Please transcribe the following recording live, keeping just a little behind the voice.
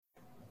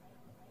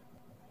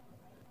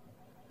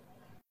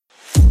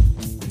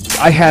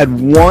I had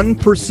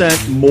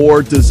 1%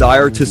 more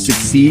desire to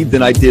succeed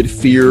than I did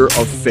fear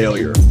of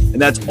failure.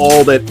 And that's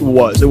all that it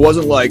was. It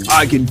wasn't like,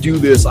 I can do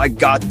this, I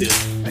got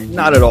this.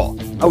 Not at all.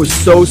 I was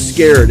so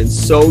scared and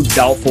so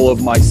doubtful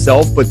of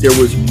myself, but there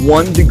was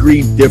 1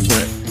 degree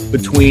different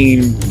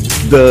between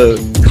the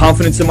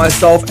confidence in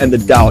myself and the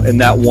doubt, and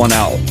that won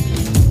out.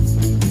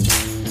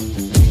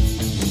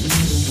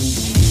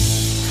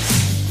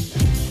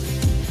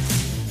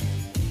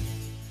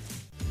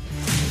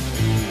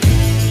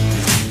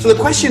 So the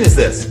question is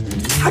this: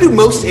 how do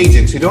most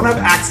agents who don't have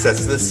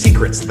access to the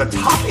secrets that the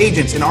top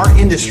agents in our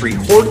industry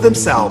hoard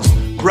themselves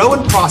grow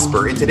and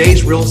prosper in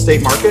today's real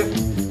estate market?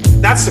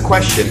 That's the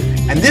question,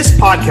 and this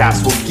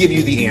podcast will give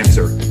you the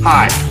answer.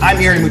 Hi, I'm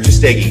Aaron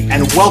Amuchastegui,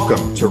 and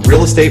welcome to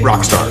Real Estate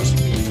Rockstars.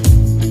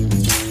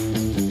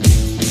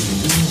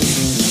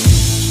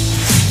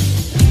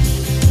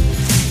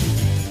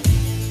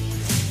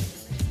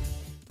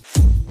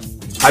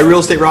 Hi, Real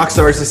Estate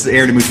Rockstars. This is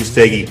Aaron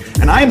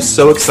Amuchastegui, and I am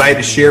so excited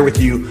to share with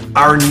you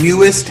our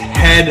newest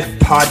head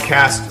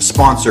podcast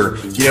sponsor.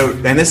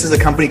 And this is a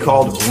company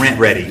called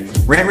RentRedi.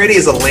 RentRedi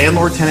is a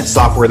landlord-tenant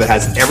software that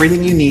has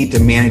everything you need to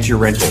manage your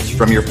rentals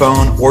from your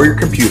phone or your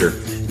computer.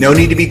 No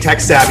need to be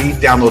tech savvy,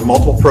 download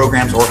multiple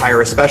programs, or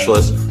hire a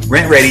specialist.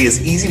 RentRedi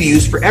is easy to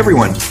use for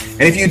everyone.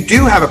 And if you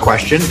do have a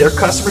question, their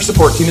customer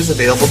support team is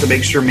available to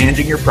make sure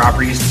managing your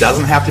properties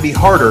doesn't have to be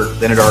harder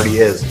than it already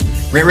is.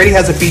 RentRedi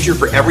has a feature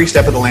for every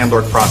step of the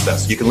landlord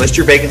process. You can list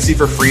your vacancy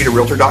for free to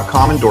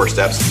Realtor.com and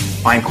doorsteps,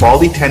 find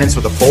quality tenants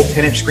with a full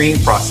tenant screening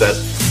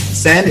process,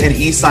 send and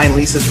e-sign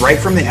leases right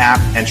from the app,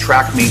 and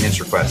track maintenance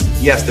requests.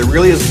 Yes, there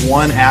really is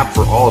one app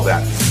for all of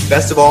that.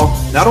 Best of all,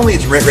 not only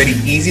is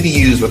RentRedi easy to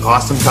use with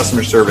awesome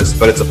customer service,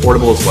 but it's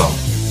affordable as well.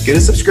 Get a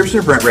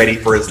subscription to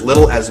RentRedi for as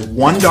little as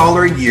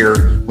 $1 a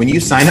year when you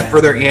sign up for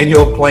their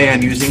annual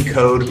plan using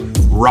code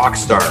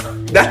ROCKSTAR.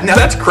 Now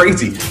that's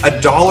crazy.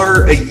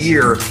 $1 a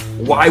year.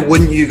 Why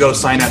wouldn't you go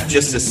sign up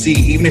just to see,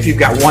 even if you've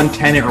got one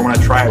tenant or want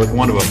to try it with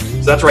one of them?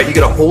 So that's right. You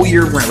get a whole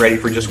year of RentRedi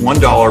for just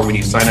 $1 when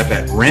you sign up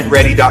at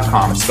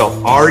rentredi.com. It's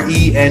spelled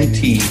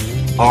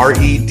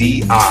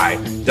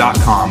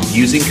RENTREDI.com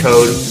using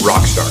code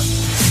ROCKSTAR.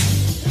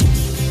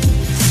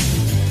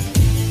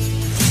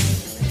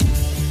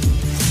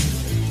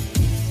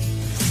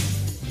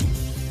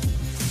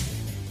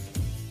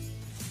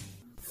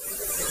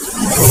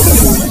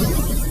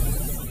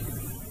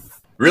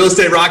 Real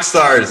Estate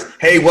Rockstars.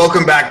 Hey,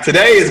 welcome back.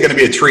 Today is going to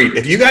be a treat.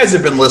 If you guys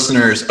have been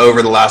listeners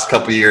over the last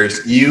couple of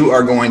years, you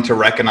are going to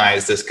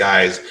recognize this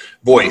guy's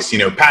voice.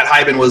 Pat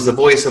Hiban was the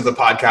voice of the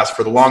podcast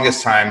for the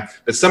longest time,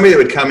 but somebody that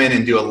would come in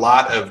and do a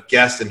lot of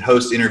guest and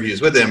host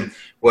interviews with him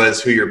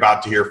was who you're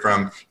about to hear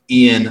from,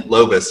 Ian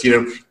Lobus.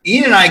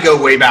 Ian and I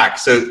go way back.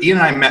 So Ian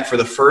and I met for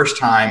the first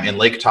time in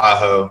Lake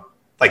Tahoe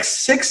like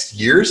 6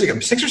 or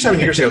 7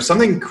 years ago,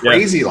 something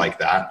crazy like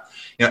that.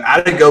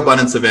 At a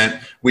GoBundance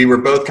event, we were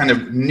both kind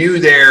of new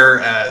there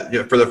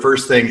for the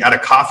first thing at a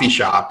coffee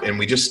shop, and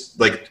we just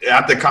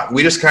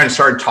we just kind of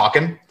started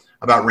talking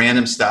about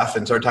random stuff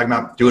and started talking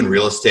about doing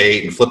real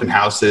estate and flipping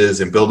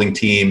houses and building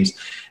teams.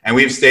 And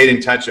we've stayed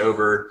in touch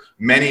over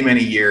many,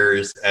 many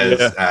years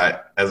as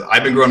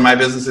I've been growing my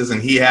businesses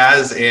and he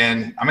has.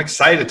 And I'm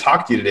excited to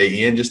talk to you today,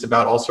 Ian, just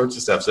about all sorts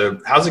of stuff. So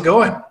how's it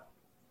going?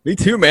 Me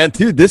too, man.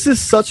 Dude, this is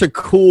such a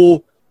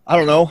cool,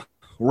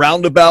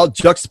 roundabout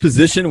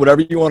juxtaposition,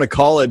 whatever you want to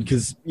call it,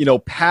 because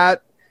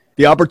Pat,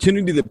 the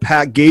opportunity that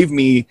Pat gave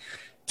me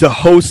to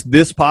host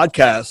this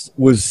podcast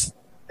was,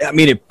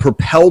 it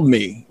propelled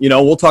me.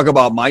 We'll talk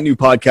about my new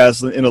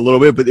podcast in a little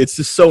bit, but it's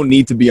just so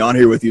neat to be on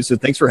here with you. So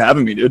thanks for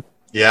having me, dude.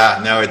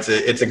 Yeah, no, it's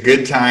a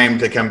good time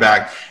to come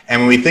back.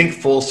 And when we think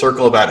full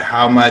circle about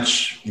how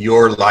much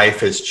your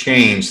life has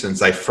changed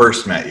since I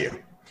first met you,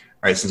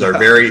 right? Since our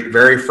very,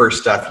 very first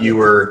stuff,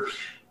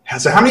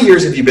 so how many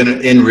years have you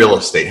been in real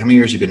estate? How many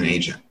years have you been an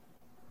agent?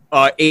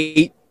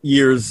 8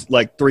 years,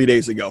 like 3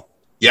 days ago.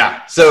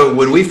 Yeah. So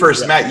when we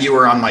first met, you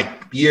were on like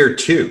year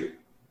 2,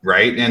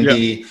 right? And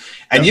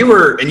you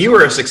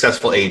were a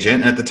successful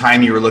agent. And at the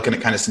time you were looking at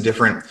kind of some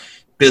different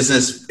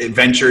business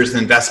ventures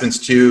and investments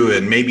too,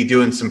 and maybe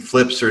doing some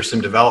flips or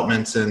some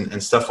developments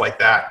and stuff like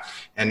that.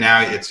 And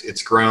now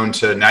it's grown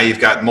to, now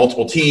you've got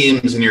multiple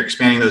teams and you're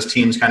expanding those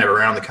teams kind of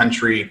around the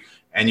country.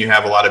 And you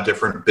have a lot of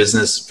different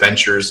business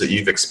ventures that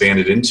you've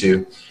expanded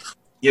into.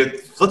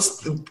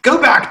 Let's go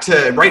back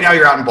to right now.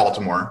 You're out in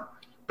Baltimore,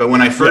 but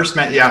when I first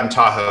met you out in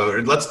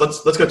Tahoe, let's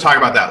go talk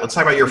about that. Let's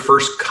talk about your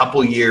first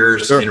couple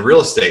years in real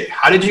estate.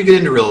 How did you get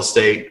into real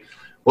estate?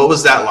 What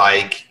was that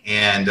like?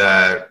 And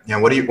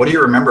what do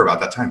you remember about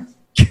that time?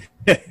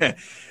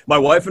 My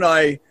wife and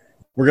I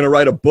were going to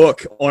write a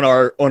book on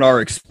our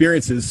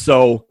experiences.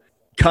 So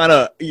kind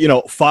of,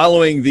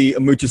 following the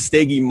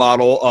Amuchastegui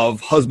model of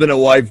husband and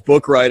wife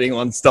book writing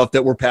on stuff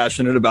that we're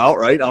passionate about,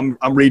 right? I'm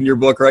reading your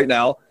book right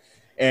now.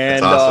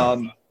 And, that's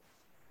awesome.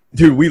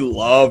 Dude, we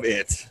love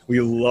it.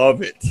 We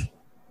love it.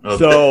 Well,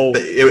 so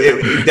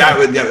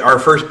our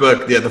first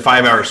book, the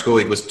 5-Hour School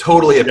Week, was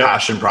totally a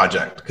passion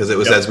project because it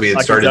was as we had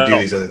started to do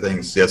these other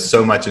things. Yeah,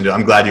 so much into it.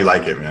 I'm glad you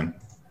like it, man.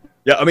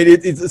 Yeah, I mean,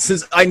 it's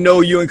since I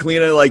know you and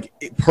Kalina, like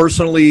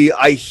personally,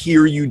 I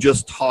hear you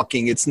just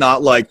talking. It's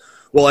not like,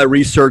 well, I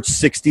researched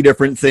 60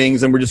 different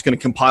things and we're just going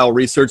to compile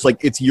research.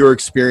 Like, it's your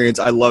experience.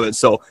 I love it.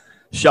 So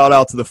shout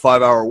out to the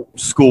 5-hour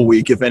school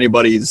week. If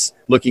anybody's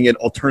looking at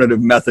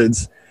alternative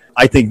methods,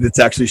 I think this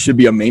actually should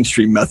be a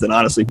mainstream method,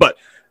 honestly. But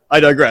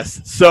I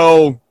digress.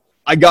 So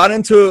I got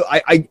into,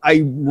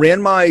 I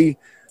ran my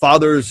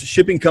father's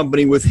shipping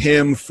company with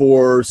him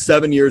for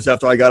 7 years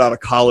after I got out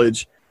of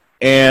college.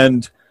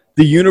 And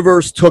the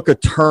universe took a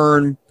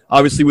turn,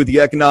 obviously, with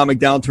the economic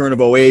downturn of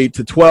 08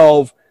 to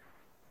 12.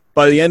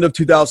 By the end of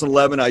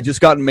 2011, I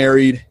just gotten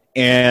married,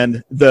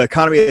 and the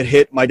economy had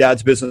hit my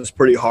dad's business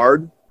pretty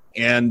hard.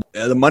 And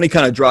the money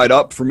kind of dried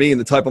up for me, and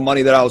the type of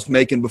money that I was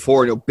making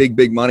before,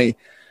 big money.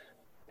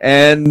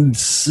 And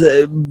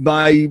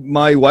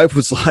my wife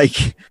was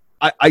like,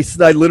 I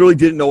literally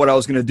didn't know what I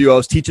was going to do. I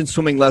was teaching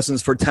swimming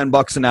lessons for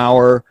 $10 an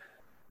hour.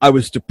 I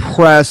was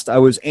depressed. I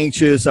was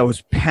anxious. I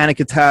was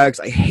panic attacks.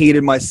 I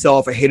hated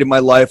myself. I hated my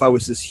life. I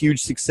was this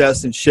huge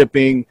success in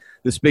shipping,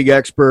 this big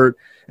expert.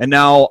 And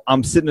now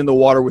I'm sitting in the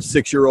water with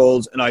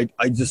 6-year-olds, and I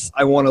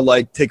want to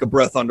like take a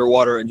breath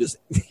underwater and just,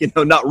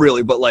 not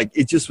really, but like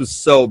it just was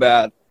so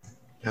bad.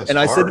 That's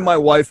hard. I said to my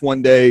wife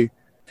one day,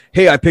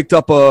 hey, I picked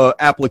up a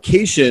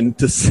application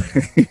to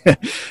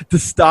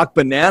stock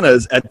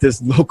bananas at this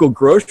local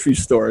grocery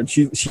store. And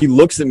she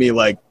looks at me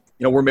like,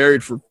 we're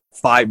married for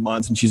 5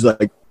 months. And she's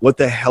like, what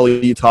the hell are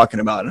you talking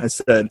about? And I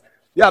said,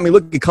 yeah, I mean,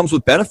 look, it comes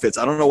with benefits.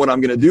 I don't know what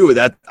I'm going to do with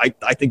that.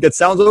 I think that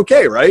sounds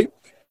okay, right?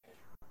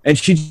 And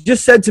she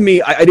just said to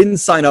me, I didn't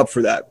sign up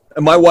for that.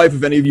 And my wife,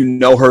 if any of you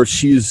know her,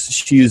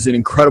 she's an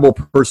incredible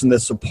person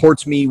that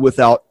supports me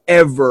without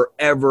ever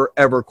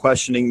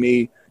questioning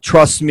me,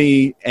 trusts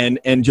me,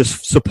 and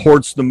just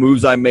supports the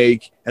moves I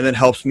make, and then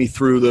helps me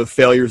through the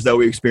failures that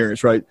we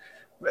experience, right?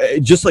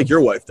 Just like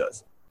your wife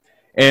does.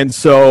 And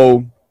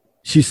so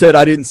she said,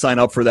 I didn't sign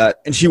up for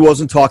that. And she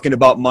wasn't talking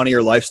about money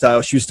or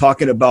lifestyle. She was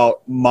talking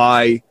about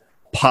my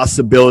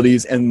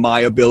possibilities and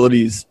my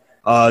abilities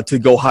to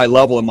go high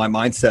level in my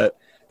mindset,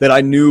 that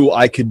I knew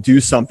I could do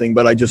something,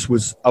 but I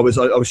was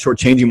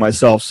shortchanging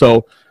myself.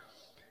 So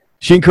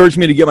she encouraged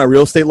me to get my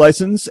real estate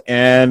license,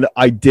 and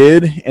I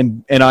did.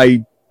 And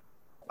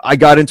I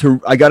got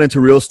into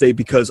real estate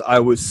because I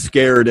was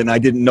scared and I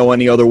didn't know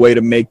any other way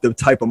to make the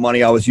type of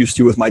money I was used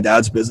to with my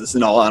dad's business,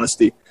 in all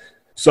honesty.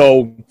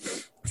 So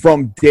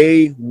from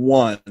day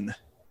one,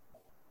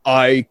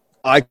 I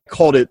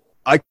called it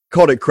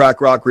crack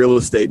rock real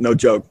estate. No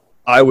joke.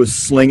 I was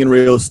slinging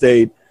real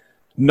estate.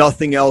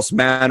 Nothing else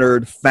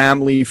mattered.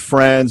 Family,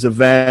 friends,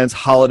 events,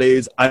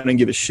 holidays. I didn't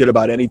give a shit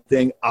about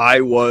anything.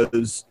 I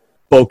was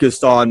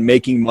focused on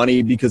making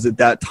money because at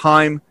that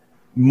time,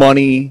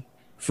 money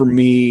for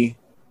me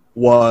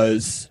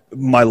was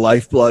my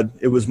lifeblood.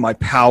 It was my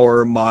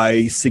power,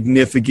 my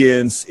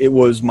significance. It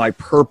was my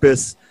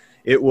purpose.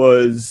 It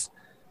was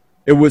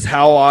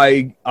how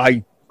I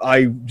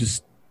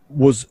just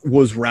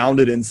was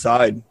rounded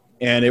inside.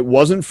 And it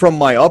wasn't from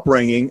my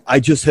upbringing. I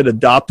just had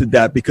adopted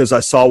that because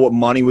I saw what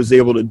money was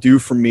able to do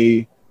for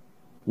me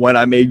when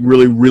I made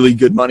really, really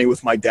good money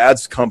with my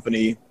dad's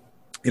company,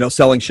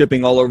 selling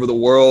shipping all over the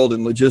world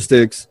and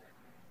logistics.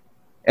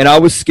 And I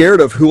was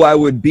scared of who I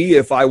would be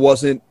if I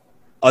wasn't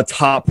a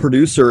top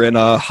producer and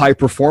a high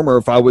performer.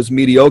 If I was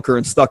mediocre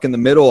and stuck in the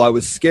middle, I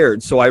was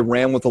scared. So I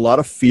ran with a lot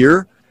of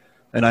fear.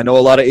 And I know a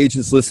lot of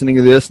agents listening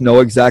to this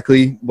know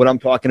exactly what I'm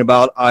talking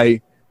about.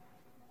 I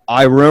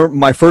remember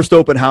my first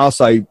open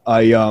house. I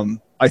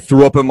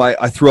threw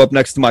up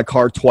next to my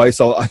car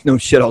twice. I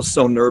was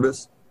so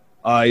nervous.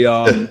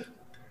 I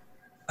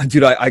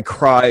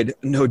cried.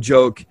 No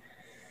joke.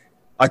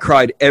 I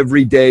cried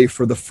every day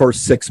for the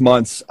first 6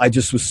 months. I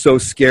just was so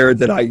scared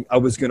that I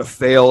was going to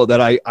fail,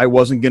 that I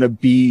wasn't going to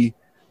be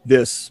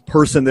this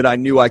person that I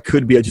knew I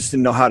could be. I just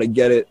didn't know how to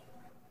get it.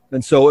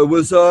 And so it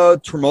was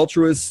a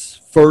tumultuous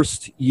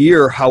first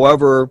year.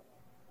 However,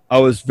 I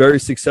was very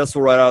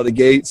successful right out of the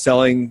gate,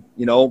 selling,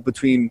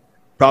 between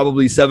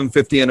probably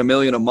 $750 and $1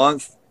 million a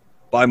month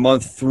by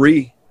month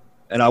 3.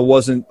 And I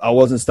wasn't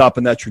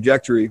stopping that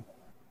trajectory.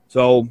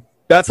 So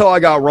that's how I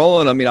got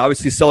rolling. I mean,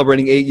 obviously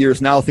celebrating 8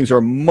 years now, things are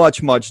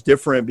much, much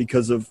different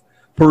because of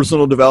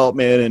personal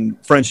development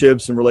and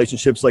friendships and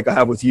relationships like I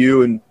have with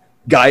you, and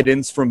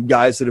guidance from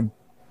guys that have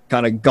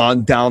kind of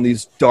gone down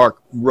these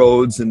dark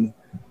roads, and,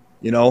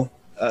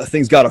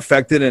 things got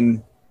affected,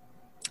 and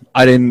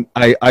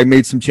I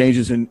made some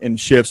changes and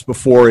shifts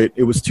before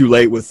it was too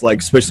late with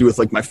especially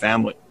with my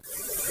family.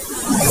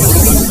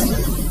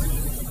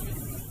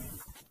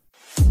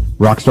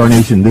 Rockstar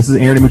Nation, this is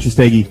Aaron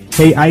Amuchastegui.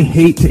 Hey, I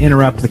hate to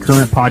interrupt the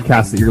current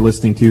podcast that you're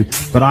listening to,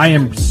 but I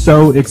am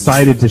so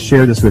excited to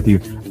share this with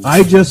you.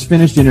 I just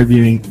finished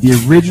interviewing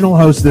the original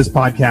host of this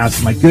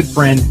podcast, my good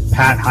friend,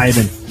 Pat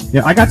Hiban.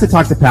 I got to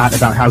talk to Pat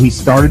about how he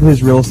started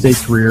his real estate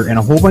career and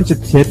a whole bunch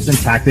of tips and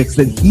tactics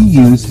that he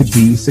used to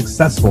be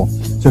successful.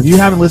 So if you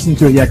haven't listened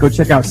to it yet, go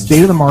check out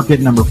State of the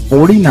Market number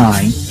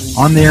 49.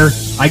 On there,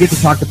 I get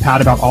to talk to Pat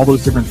about all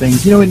those different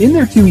things. And in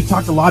there too, he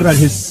talked a lot about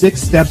his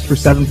 6 Steps for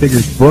 7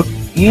 Figures book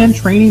and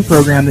training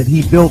program that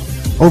he built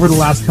over the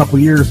last couple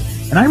years.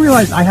 And I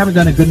realized I haven't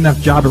done a good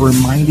enough job of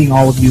reminding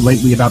all of you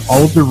lately about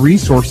all of the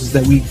resources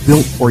that we've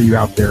built for you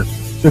out there.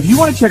 So if you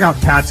want to check out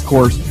Pat's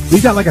course,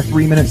 we've got like a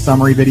 3-minute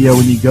summary video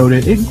when you go to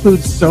it. It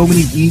includes so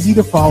many easy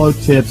to follow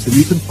tips that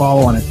you can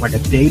follow on it like a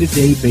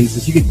day-to-day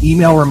basis. You can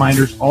email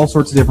reminders, all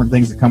sorts of different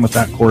things that come with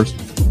that course.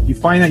 You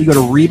find that, you go to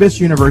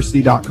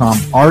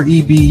rebusuniversity.com,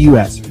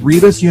 R-E-B-U-S,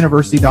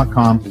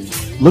 rebusuniversity.com.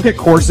 Look at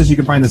courses. You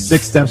can find the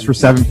 6 Steps for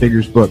 7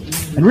 Figures book.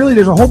 And really,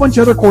 there's a whole bunch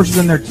of other courses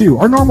in there, too.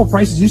 Our normal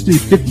prices used to be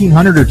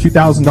 $1,500 or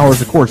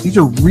 $2,000 a course. These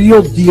are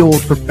real deal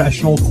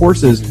professional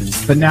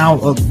courses. But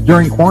now,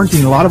 during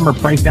quarantine, a lot of them are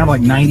priced down to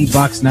like $90,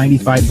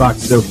 $95.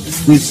 So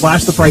we've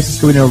slashed the prices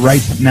because we know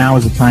right now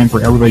is a time for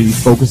everybody to be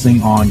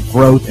focusing on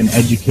growth and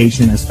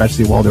education,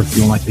 especially while they're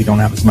feeling like they don't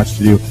have as much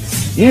to do.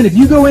 And if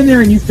you go in there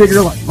and you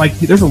figure like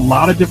there's a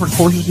lot of different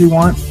courses you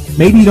want,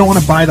 maybe you don't want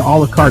to buy the a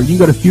la carte. You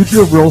can go to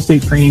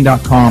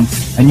futureofrealestatetraining.com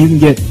and you can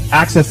get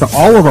access to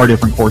all of our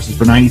different courses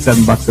for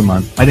 $97 a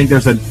month. I think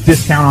there's a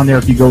discount on there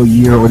if you go a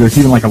year, or there's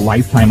even like a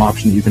lifetime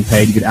option that you can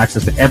pay to get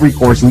access to every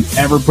course we've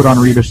ever put on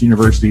Rebus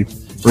University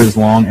for as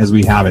long as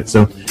we have it.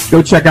 So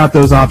go check out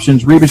those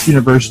options, Rebus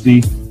University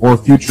or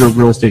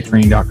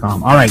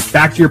futureofrealestatetraining.com. All right,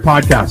 back to your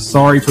podcast.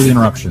 Sorry for the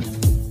interruption.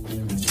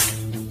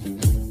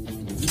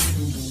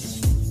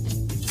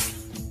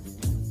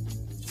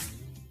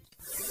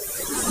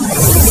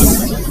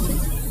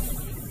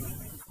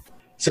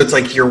 So it's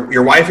like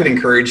your wife had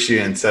encouraged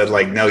you and said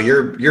like, no,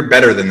 you're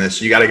better than this.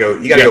 You got to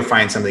go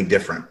find something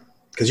different,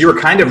 because you were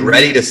kind of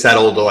ready to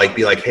settle to like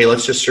be like, hey,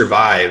 let's just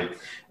survive.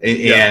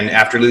 And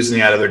after losing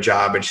that other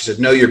job, and she said,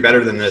 no, you're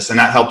better than this. And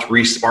that helped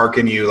re-spark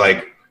in you.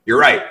 Like, you're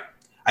right.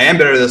 I am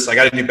better at this. I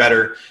got to do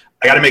better.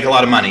 I got to make a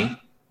lot of money.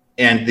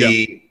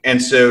 And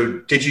so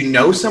did you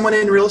know someone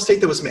in real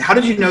estate how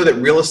did you know that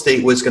real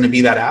estate was going to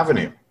be that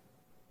avenue?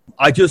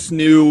 I just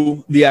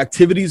knew the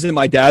activities in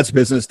my dad's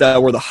business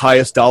that were the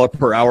highest dollar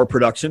per hour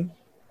production.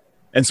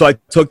 And so I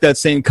took that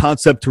same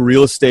concept to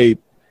real estate.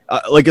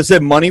 Like I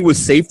said, money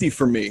was safety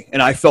for me.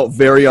 And I felt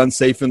very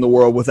unsafe in the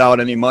world without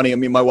any money. I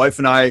mean, my wife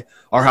and I,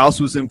 our house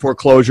was in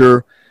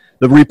foreclosure.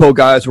 The repo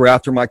guys were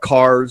after my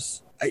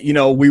cars. You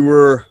know, we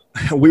were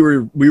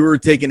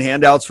taking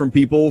handouts from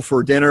people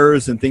for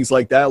dinners and things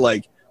like that.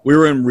 Like, we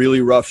were in really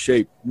rough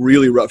shape.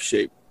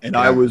 And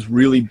I was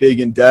really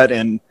big in debt,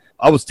 and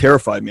I was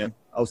terrified, man.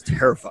 I was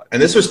terrified.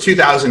 And this was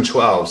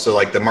 2012. So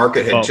like the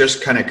market had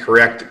just kind of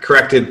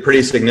corrected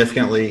pretty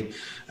significantly.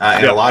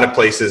 In a lot of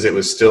places, it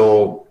was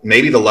still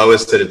maybe the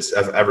lowest that it's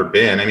ever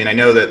been. I mean, I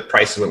know that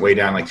prices went way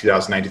down like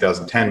 2009,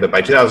 2010, but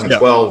by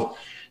 2012,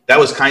 that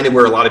was kind of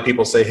where a lot of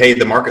people say, hey,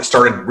 the market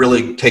started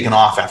really taking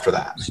off after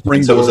that. So it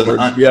was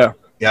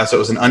so it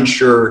was an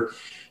unsure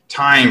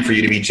time for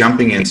you to be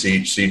jumping in. So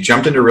you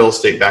jumped into real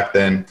estate back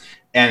then.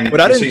 But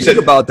I didn't think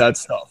about that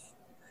stuff.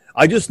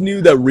 I just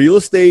knew that real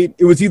estate,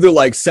 it was either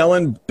like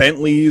selling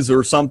Bentleys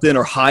or something,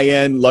 or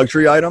high-end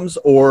luxury items,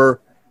 or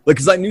like,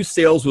 because I knew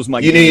sales was my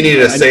You knew you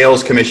needed a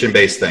sales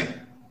commission-based thing.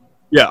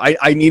 Yeah,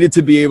 I needed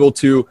to be able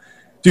to,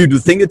 dude, the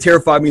thing that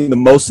terrified me the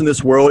most in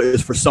this world is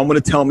for someone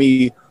to tell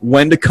me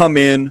when to come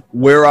in,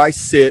 where I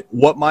sit,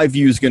 what my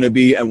view is going to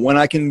be, and when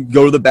I can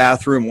go to the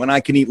bathroom, when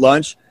I can eat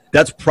lunch.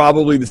 That's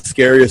probably the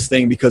scariest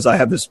thing, because I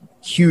have this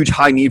huge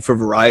high need for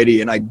variety,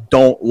 and I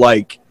don't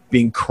like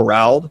being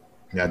corralled.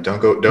 Yeah,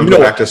 don't go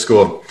back to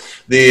school.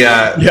 It's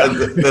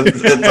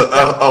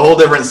a whole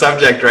different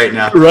subject right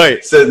now.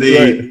 Right. So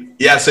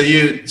so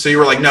you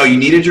were like, no, you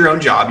needed your own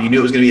job. You knew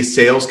it was going to be a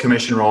sales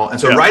commission role, and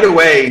so right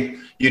away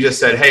you just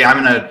said, hey,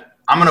 I'm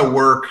gonna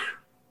work,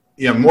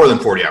 more than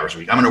 40 hours a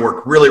week. I'm gonna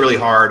work really, really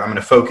hard. I'm gonna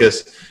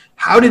focus.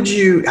 How did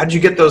you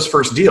get those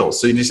first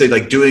deals? So you just say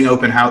like doing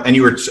open house, and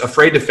you were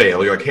afraid to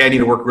fail. You're like, hey, I need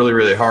to work really,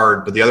 really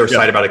hard. But the other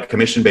side about a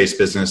commission-based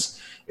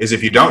business is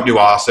if you don't do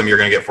awesome, you're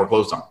going to get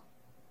foreclosed on.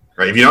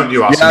 Right? If you don't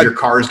do awesome, your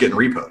car is getting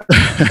repoed.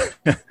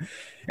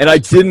 And I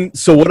didn't.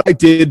 So what I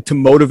did to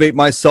motivate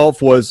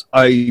myself was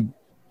I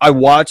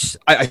watched.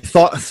 I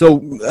thought so.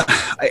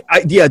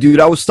 Dude,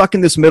 I was stuck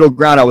in this middle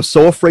ground. I was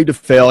so afraid to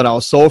fail, and I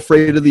was so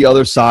afraid of the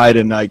other side.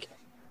 And like,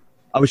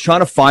 I was trying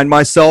to find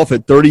myself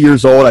at 30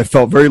 years old. I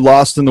felt very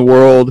lost in the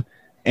world,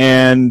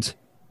 and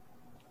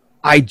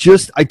I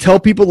tell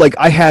people, like,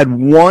 I had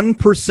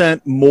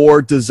 1%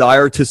 more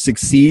desire to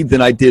succeed than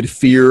I did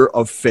fear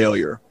of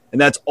failure. And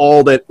that's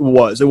all that it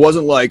was. It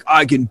wasn't like,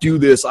 I can do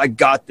this, I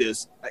got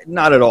this.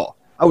 Not at all.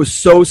 I was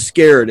so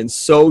scared and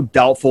so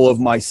doubtful of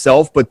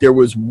myself, but there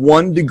was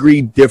 1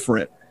 degree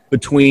different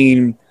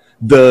between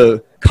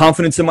the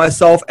confidence in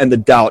myself and the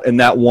doubt, and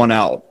that won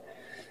out.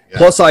 Yeah.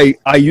 Plus, I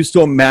used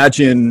to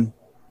imagine,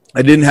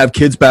 I didn't have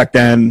kids back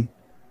then,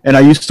 and I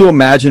used to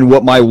imagine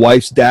what my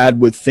wife's dad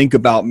would think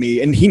about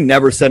me. And he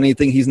never said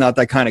anything. He's not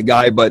that kind of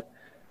guy, but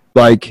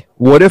like,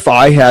 what if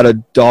I had a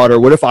daughter?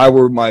 What if I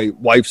were my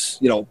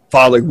wife's,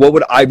 father? What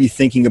would I be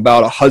thinking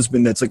about a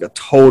husband that's like a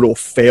total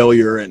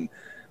failure and,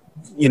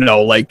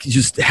 like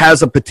just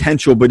has a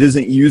potential but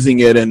isn't using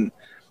it? And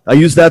I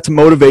used that to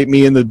motivate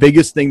me. And the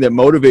biggest thing that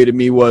motivated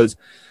me was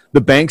the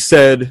bank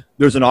said,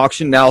 there's an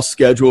auction now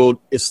scheduled.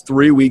 It's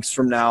 3 weeks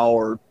from now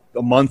or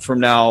a month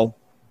from now.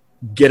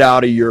 get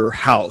out of your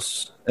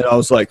house. And I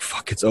was like,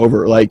 fuck, it's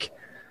over. Like,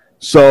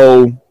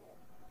 so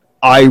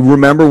I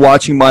remember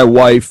watching my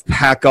wife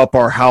pack up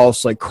our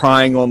house, like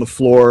crying on the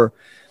floor.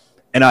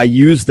 And I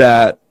used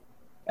that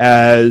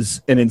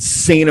as an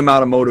insane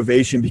amount of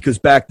motivation, because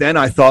back then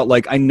I thought,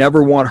 like, I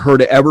never want her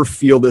to ever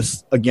feel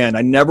this again.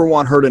 I never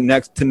want her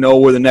to know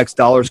where the next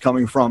dollar is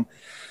coming from.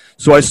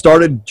 So I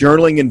started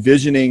journaling and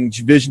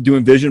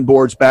doing vision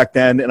boards back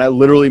then. And I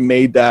literally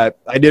made that.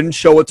 I didn't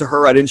show it to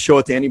her. I didn't show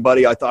it to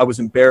anybody. I thought I was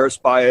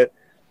embarrassed by it.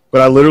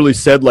 But I literally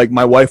said, like,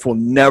 my wife will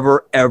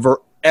never,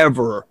 ever,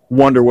 ever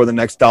wonder where the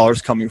next dollar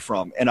is coming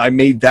from. And I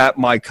made that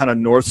my kind of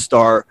North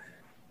Star.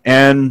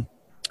 And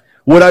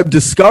what I've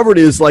discovered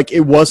is, like,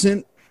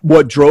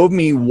 what drove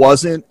me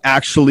wasn't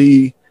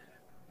actually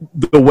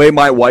the way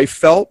my wife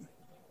felt.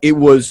 It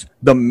was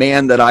the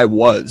man that I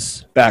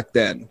was back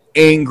then.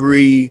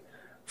 Angry,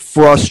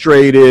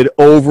 frustrated,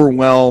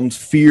 overwhelmed,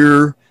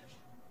 fear.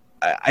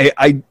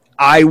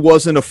 I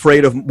wasn't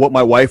afraid of what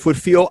my wife would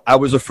feel. I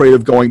was afraid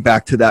of going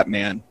back to that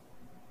man.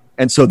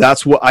 And so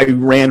that's what I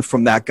ran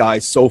from that guy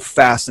so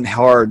fast and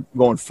hard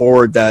going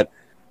forward that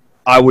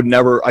I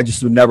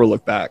just would never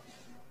look back.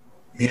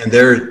 Man,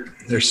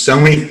 there's so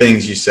many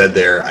things you said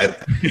there.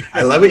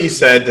 I love what you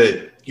said,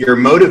 that your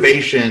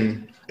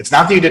motivation, it's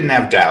not that you didn't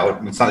have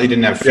doubt, it's not that you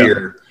didn't have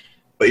fear,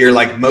 but your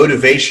like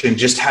motivation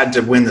just had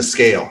to win the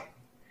scale.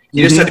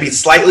 You just had to be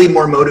slightly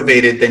more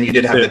motivated than you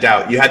did have the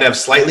doubt. You had to have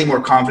slightly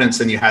more confidence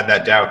than you had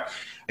that doubt.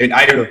 And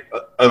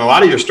a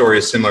lot of your story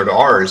is similar to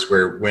ours,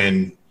 where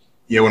when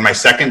my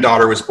second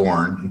daughter was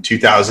born in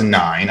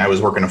 2009, I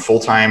was working a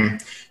full-time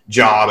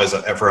job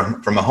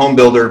from a home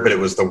builder, but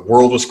the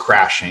world was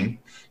crashing.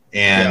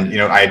 And,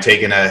 I had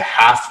taken a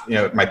half,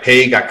 my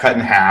pay got cut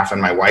in half,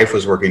 and my wife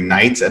was working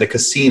nights at a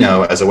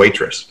casino as a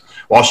waitress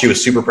while she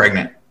was super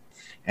pregnant.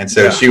 And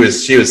so she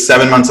was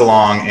 7 months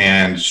along,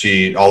 and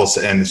she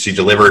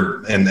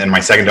delivered, and my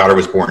second daughter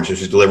was born. So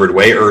she delivered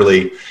way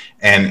early.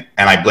 And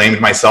I blamed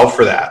myself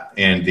for that.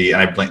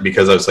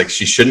 Because I was like,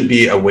 she shouldn't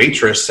be a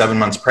waitress 7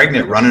 months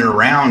pregnant running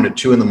around at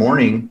 2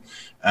 a.m.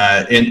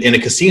 In a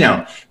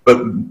casino.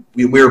 But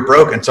we were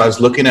broke. And so I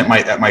was looking at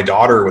my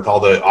daughter with all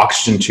the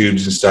oxygen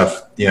tubes and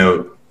stuff,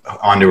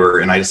 onto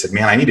her. And I just said,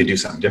 man, I need to do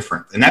something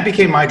different. And that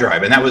became my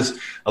drive. And that was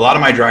a lot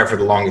of my drive for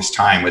the longest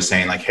time, was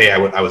saying, like, hey,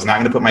 I was not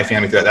going to put my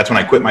family through that. That's when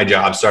I quit my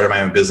job, started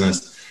my own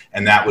business.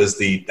 And that was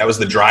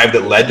the drive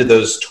that led to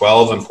those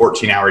 12 and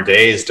 14-hour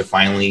days to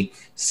finally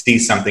see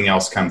something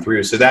else come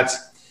through. So that's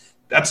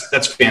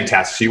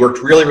fantastic. So you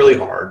worked really, really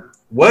hard.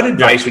 What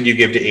advice would you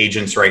give to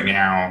agents right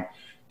now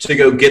to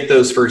go get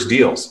those first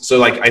deals? So,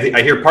 like,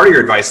 I hear part of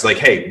your advice is like,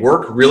 hey,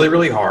 work really,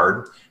 really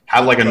hard.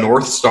 Have like a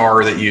North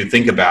Star that you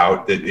think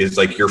about that is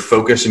like your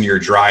focus and your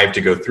drive to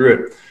go through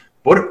it.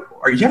 Do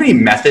you have any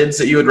methods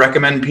that you would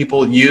recommend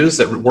people use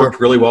that worked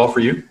really well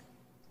for you?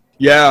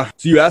 Yeah.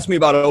 So you asked me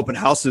about open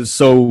houses.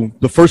 So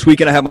the first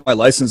weekend I had my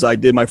license, I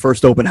did my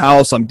first open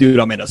house. I'm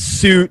in a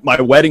suit, my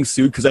wedding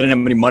suit, because I didn't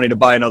have any money to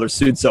buy another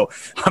suit. So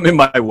I'm in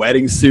my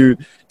wedding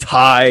suit,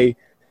 tie,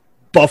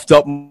 buffed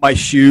up my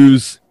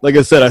shoes. Like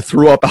I said, I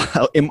threw up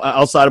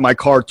outside of my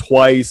car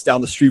twice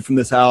down the street from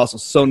this house. I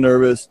was so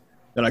nervous.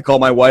 And I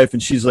called my wife,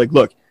 and she's like,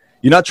 look,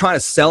 you're not trying to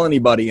sell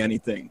anybody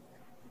anything.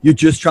 You're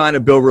just trying to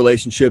build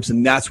relationships,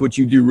 and that's what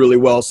you do really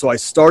well. So I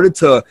started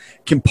to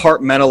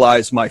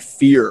compartmentalize my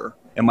fear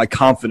and my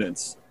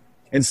confidence.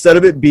 Instead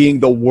of it being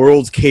the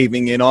world's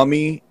caving in on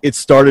me, it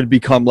started to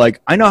become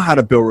like, I know how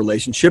to build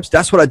relationships.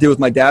 That's what I did with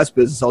my dad's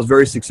business. I was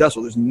very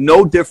successful. There's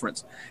no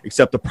difference,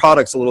 except the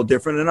product's a little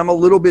different, and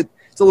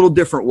it's a little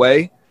different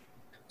way.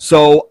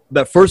 So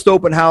that first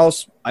open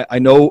house, I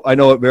know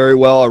it very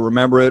well. I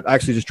remember it. I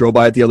actually just drove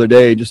by it the other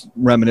day, just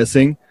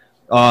reminiscing.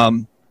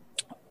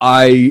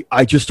 I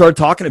just started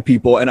talking to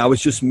people, and I was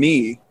just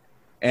me.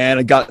 And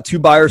I got 2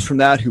 buyers from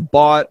that who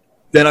bought.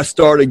 Then I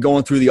started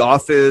going through the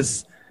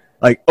office,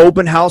 like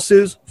open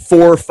houses,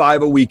 4 or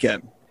 5 a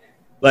weekend.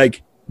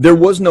 Like, there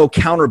was no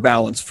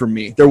counterbalance for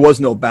me. There was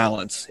no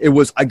balance. It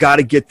was, I got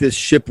to get this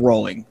ship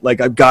rolling.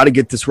 Like, I've got to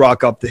get this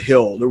rock up the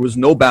hill. There was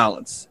no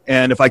balance.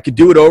 And if I could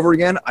do it over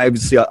again, I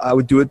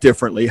would do it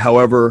differently.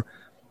 However,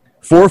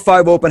 4 or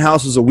 5 open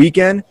houses a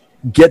weekend,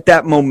 get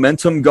that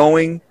momentum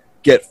going,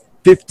 get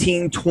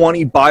 15,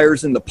 20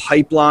 buyers in the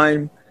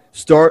pipeline,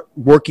 start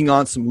working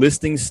on some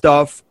listing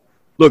stuff.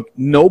 Look,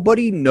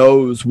 nobody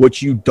knows what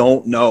you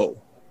don't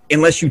know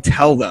unless you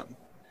tell them.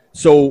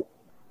 So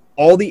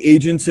all the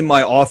agents in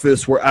my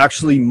office were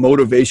actually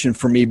motivation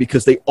for me,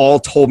 because they all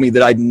told me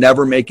that I'd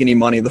never make any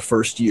money the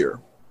first year.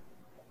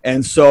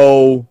 And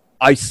so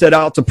I set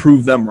out to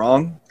prove them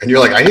wrong. And you're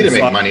like, I need to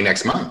make money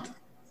next month.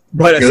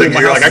 Right. You're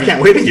like, I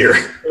can't wait a year.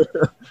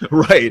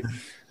 Right.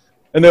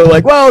 And they were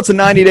like, well, it's a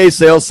 90-day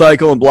sales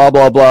cycle and blah,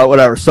 blah, blah,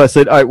 whatever. So I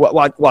said, all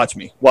right, watch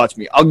me.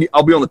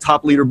 I'll be on the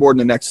top leaderboard in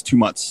the next 2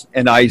 months.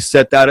 And I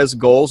set that as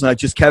goals, and I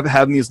just kept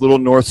having these little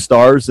North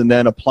Stars and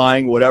then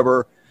applying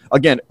whatever.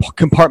 Again,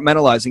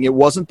 compartmentalizing. It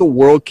wasn't the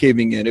world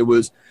caving in. It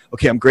was,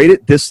 okay, I'm great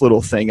at this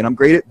little thing, and I'm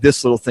great at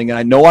this little thing, and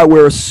I know I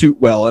wear a suit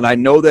well, and I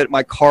know that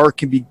my car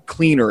can be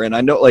cleaner, and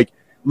I know, like,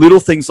 Little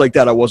things like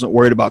that I wasn't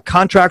worried about.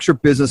 Contracts or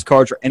business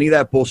cards or any of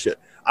that bullshit.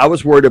 I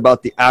was worried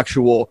about the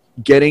actual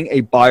getting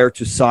a buyer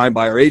to sign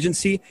by our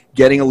agency,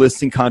 getting a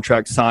listing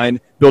contract signed,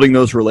 building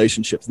those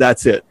relationships.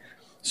 That's it.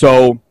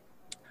 So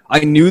I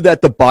knew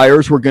that the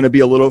buyers were going to be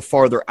a little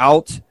farther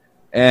out,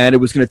 and it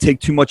was going to take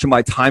too much of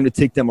my time to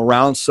take them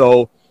around.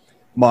 So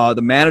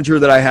the manager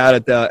that I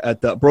had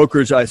at the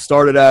brokerage I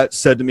started at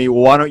said to me,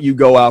 well, why don't you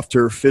go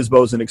after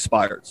FSBOs and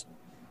expireds?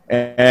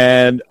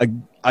 And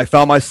I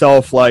found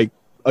myself, like,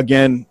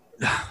 again,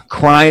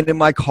 crying in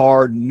my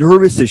car,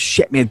 nervous as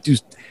shit, man. Dude,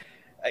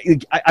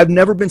 I've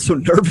never been so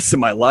nervous in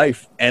my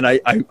life. And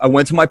I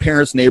went to my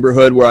parents'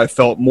 neighborhood where I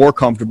felt more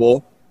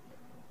comfortable,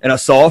 and I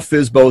saw a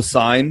FSBO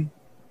sign.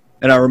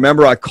 And I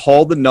remember I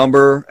called the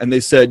number, and they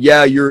said,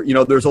 yeah,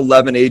 there's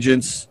 11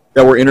 agents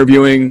that were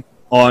interviewing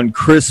on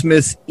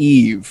Christmas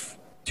Eve,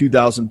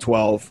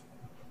 2012.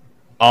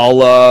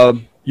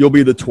 You'll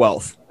be the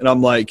 12th. And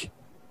I'm like,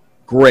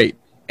 great.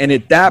 And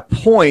at that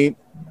point,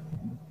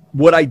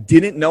 what I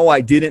didn't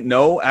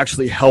know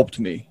actually helped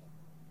me.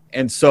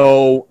 And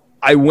so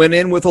I went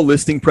in with a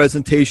listing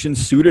presentation,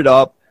 suited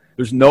up.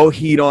 There's no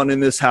heat on in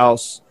this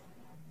house.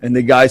 And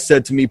the guy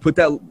said to me, put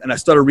that, and I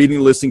started reading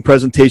the listing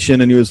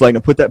presentation, and he was like, no,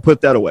 put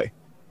that away.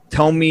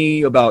 Tell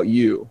me about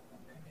you.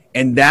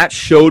 And that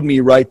showed me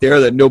right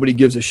there that nobody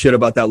gives a shit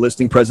about that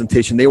listing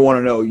presentation. They want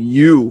to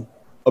know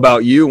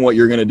about you and what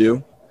you're going to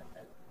do.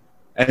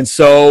 And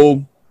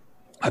so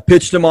I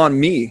pitched him on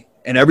me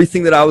and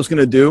everything that I was going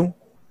to do.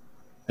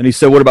 And he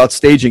said, what about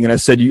staging? And I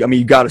said,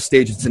 you got to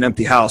stage. It's an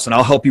empty house, and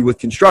I'll help you with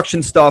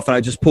construction stuff. And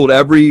I just pulled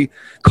every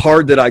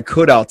card that I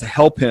could out to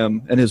help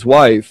him and his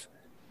wife.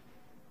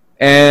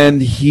 And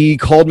he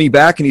called me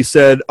back and he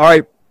said, all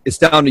right, it's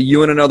down to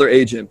you and another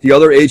agent. The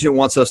other agent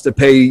wants us to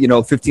pay,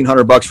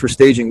 $1,500 for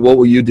staging. What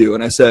will you do?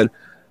 And I said,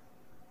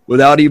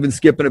 without even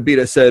skipping a beat,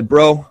 I said,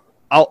 bro,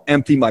 I'll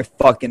empty my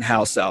fucking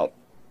house out.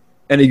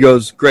 And he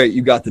goes, great,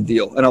 you got the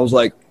deal. And I was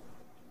like,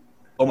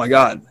 oh my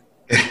God.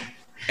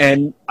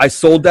 And I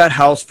sold that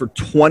house for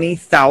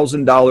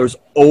 $20,000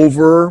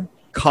 over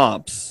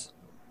comps,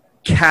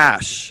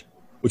 cash,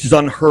 which is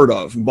unheard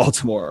of in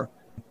Baltimore,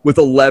 with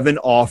 11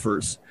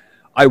 offers.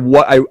 I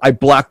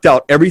blacked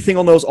out everything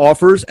on those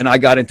offers, and I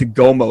got into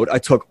go mode. I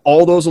took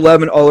all those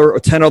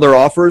 10 other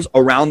offers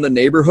around the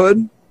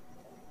neighborhood,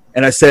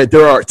 and I said,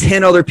 there are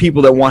 10 other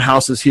people that want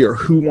houses here.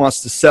 Who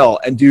wants to sell?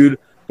 And dude,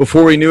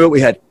 before we knew it,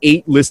 we had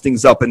 8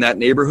 listings up in that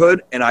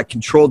neighborhood, and I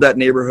controlled that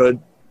neighborhood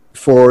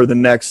for the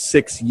next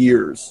 6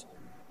 years.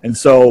 And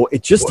so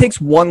it just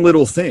takes one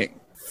little thing.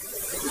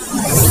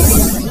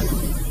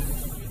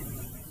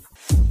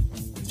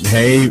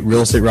 Hey,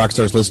 Real Estate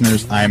Rockstars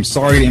listeners, I am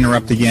sorry to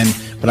interrupt again,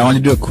 but I want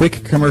to do a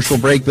quick commercial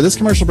break. But this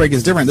commercial break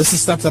is different. This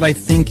is stuff that I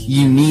think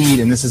you need,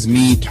 and this is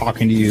me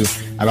talking to you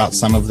about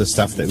some of the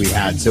stuff that we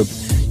had. So,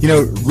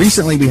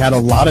 recently we had a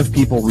lot of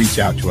people reach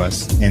out to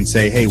us and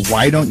say, hey,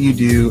 why don't you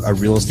do a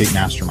real estate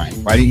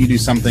mastermind? Why don't you do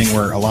something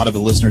where a lot of the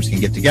listeners can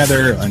get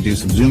together and do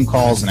some Zoom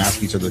calls and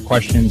ask each other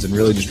questions and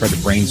really just try to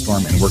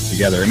brainstorm and work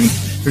together? I mean,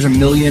 there's a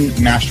million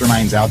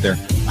masterminds out there.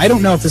 I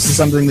don't know if this is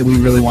something that we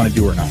really want to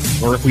do or not,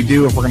 or if we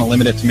do, if we're going to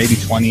limit it to maybe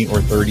 20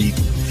 or 30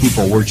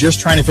 people. We're just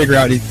trying to figure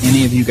out if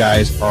any of you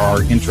guys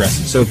are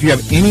interested. So if you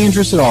have any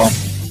interest at all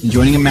in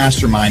joining a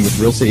mastermind with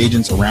real estate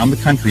agents around the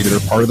country that are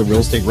part of the Real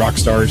Estate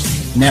Rockstars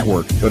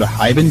network, go to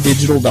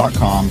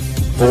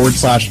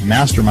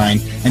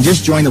hibandigital.com/mastermind and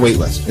just join the wait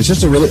list. It's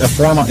just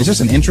it's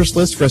just an interest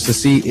list for us to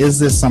see, is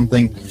this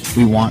something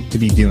we want to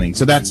be doing?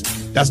 So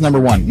that's number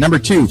one. Number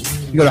two,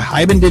 you go to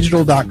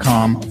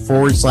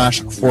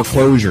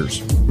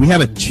hibandigital.com/foreclosures. We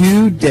have a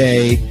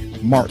 2-day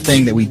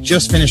thing that we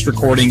just finished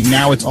recording.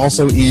 Now it's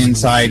also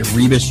inside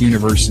Rebus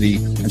University.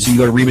 And so you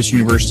go to Rebus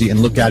University and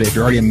look at it. If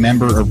you're already a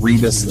member of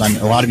Rebus,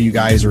 a lot of you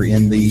guys are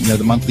in the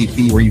monthly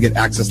fee where you get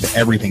access to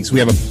everything. So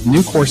we have a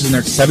new course in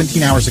there,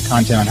 17 hours of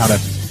content on how to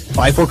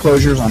buy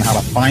foreclosures, on how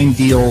to find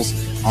deals,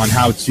 on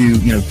how to,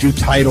 do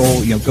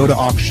title, go to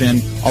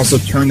auction, also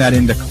turn that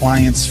into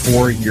clients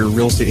for your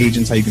real estate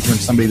agents, how you can turn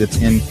somebody that's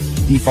in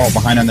default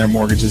behind on their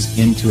mortgages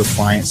into a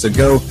client. So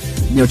go,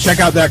 check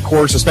out that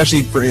course,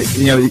 especially for,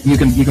 you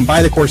can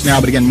buy the course now,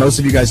 but again, most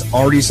of you guys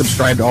already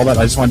subscribed to all that.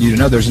 I just wanted you to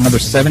know there's another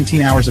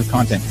 17 hours of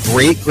content,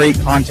 great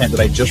content that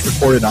I just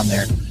recorded on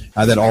there.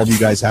 That all of you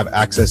guys have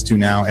access to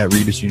now at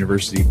Rebus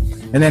University.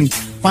 And then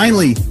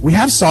finally, we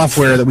have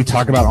software that we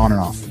talk about on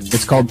and off.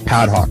 It's called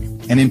Padhawk.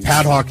 And in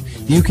Padhawk,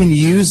 you can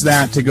use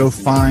that to go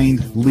find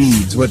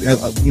leads.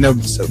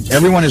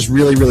 Everyone is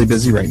really, really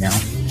busy right now.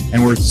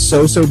 And we're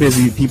so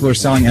busy. People are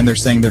selling, and they're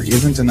saying there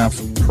isn't enough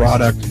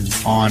product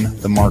on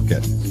the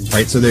market,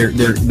 right? So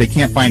they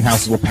can't find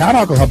houses. Well,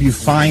 Padhawk will help you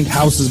find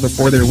houses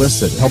before they're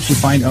listed. It helps you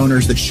find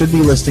owners that should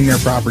be listing their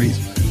properties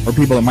or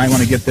people that might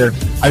want to get there.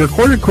 I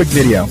recorded a quick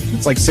video.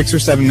 It's like 6 or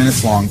 7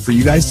 minutes long for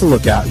you guys to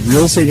look at,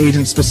 real estate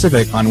agent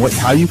specific, on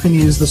how you can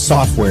use the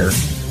software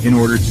in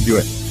order to do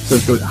it. So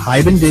go to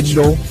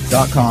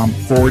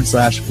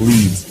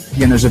hibandigital.com/leads.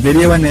 Again, there's a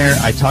video in there.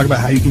 I talk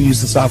about how you can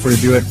use the software to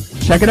do it.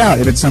 Check it out.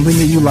 If it's something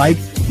that you like,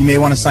 you may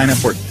want to sign up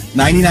for it.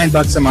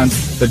 $99 a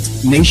month, but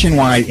it's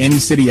nationwide, any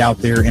city out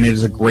there, and it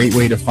is a great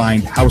way to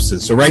find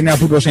houses. So right now,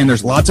 people are saying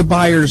there's lots of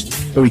buyers,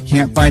 but we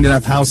can't find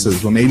enough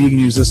houses. Well, maybe you can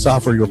use this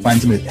software. You'll find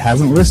somebody that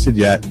hasn't listed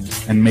yet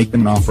and make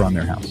them an offer on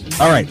their house.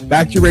 All right,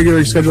 back to your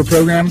regularly scheduled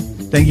program.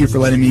 Thank you for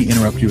letting me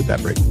interrupt you with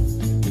that break.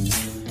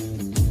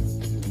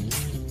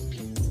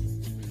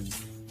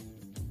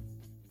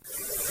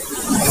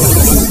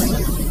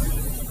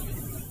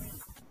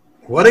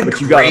 What a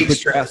great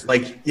stress.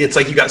 Like, it's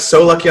like you got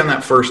so lucky on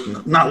that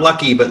first, not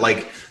lucky, but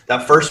like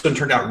that first one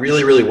turned out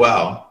really, really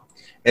well.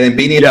 And then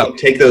being able to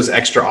take those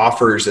extra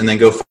offers and then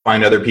go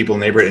find other people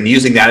in the neighborhood and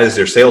using that as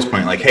their sales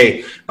point. Like,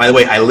 hey, by the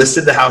way, I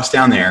listed the house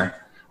down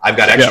there. I've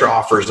got extra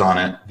offers on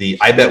it.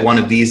 I bet one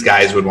of these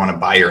guys would want to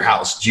buy your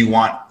house. Do you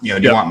want, do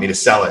you want me to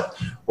sell it?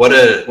 What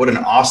an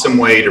awesome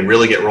way to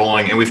really get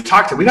rolling. And we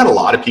got a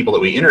lot of people that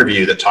we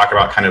interview that talk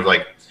about kind of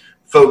like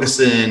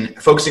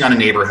focusing on a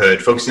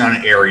neighborhood, focusing on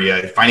an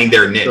area, finding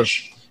their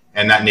niche.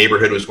 And that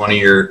neighborhood was one of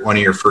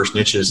your first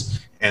niches,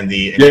 and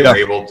you were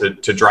able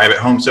to drive it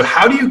home. So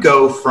how do you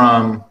go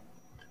from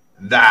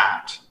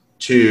that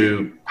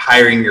to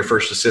hiring your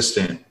first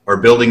assistant or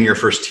building your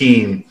first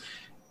team,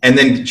 and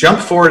then jump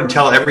forward and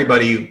tell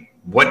everybody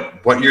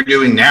what you're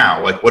doing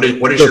now? Like, what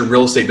does your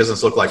real estate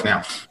business look like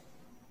now?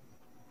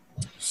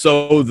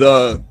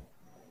 So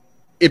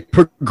it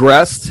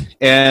progressed,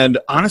 and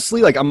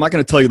honestly, like, I'm not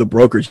going to tell you the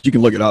brokerage. You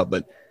can look it up,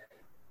 but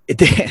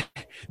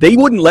they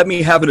wouldn't let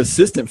me have an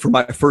assistant for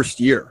my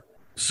first year.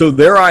 So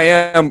there I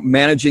am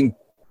managing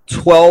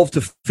 12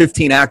 to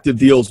 15 active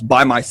deals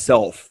by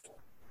myself.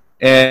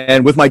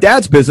 And with my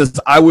dad's business,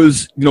 I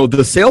was,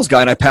 the sales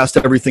guy, and I passed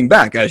everything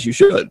back, as you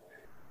should.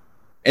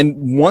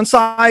 And once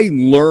I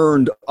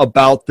learned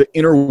about the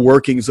inner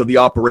workings of the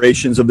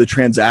operations of the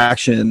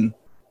transaction,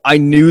 I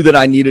knew that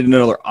I needed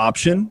another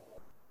option.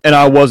 And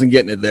I wasn't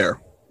getting it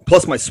there.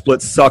 Plus my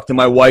split sucked. And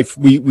my wife,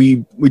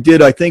 we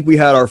did, I think we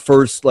had our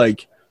first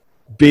like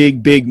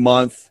big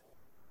month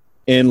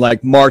in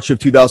like March of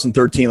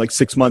 2013, like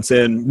 6 months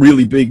in,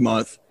 really big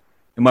month.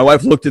 And my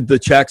wife looked at the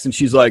checks and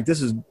she's like,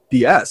 this is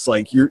BS.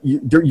 Like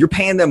you're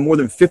paying them more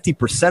than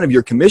 50% of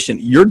your commission.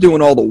 You're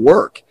doing all the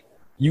work.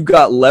 You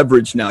got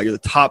leverage now. You're the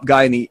top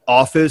guy in the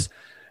office.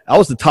 I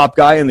was the top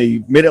guy in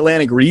the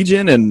Mid-Atlantic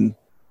region, and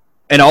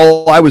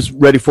all I was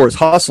ready for is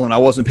hustling. I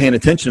wasn't paying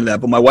attention to that.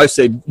 But my wife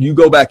said, you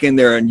go back in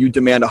there and you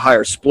demand a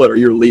higher split or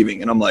you're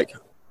leaving. And I'm like,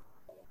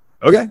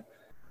 okay.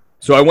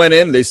 So I went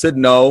in, they said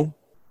no.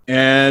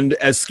 And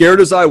as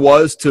scared as I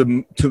was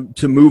to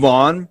move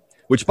on,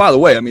 which, by the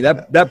way, I mean,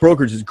 that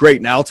brokerage is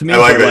great now to me. I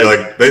like that.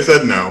 Like, they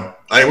said no.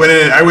 I went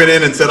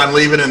in and said, I'm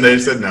leaving. And they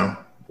said no.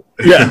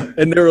 Yeah.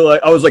 And they were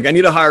like, I was like, I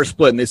need a higher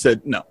split. And they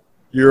said, no,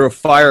 you're a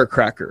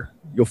firecracker.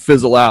 You'll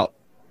fizzle out.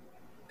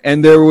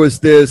 And there was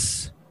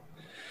this,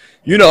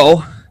 you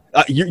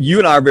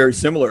and I are very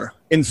similar.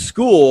 In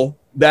school,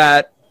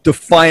 that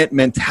defiant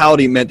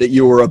mentality meant that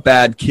you were a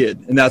bad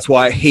kid. And that's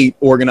why I hate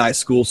organized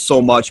schools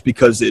so much,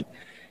 because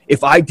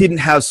if I didn't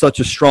have such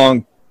a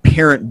strong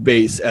parent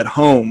base at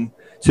home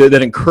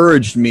that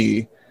encouraged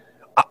me,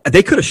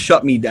 they could have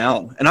shut me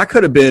down. And I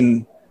could have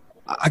been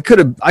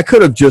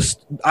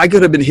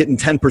hitting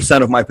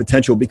 10% of my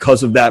potential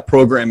because of that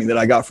programming that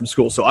I got from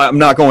school. So I'm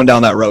not going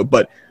down that road,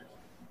 but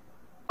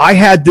I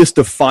had this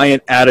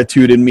defiant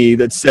attitude in me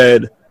that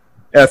said,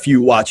 F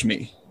you, watch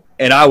me.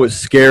 And I was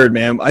scared,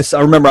 man. I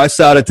remember I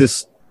sat at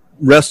this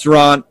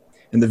restaurant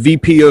and the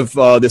VP of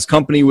this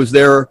company was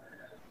there.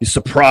 He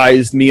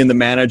surprised me and the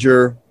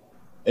manager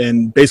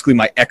and basically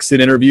my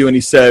exit interview. And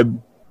he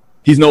said,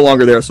 he's no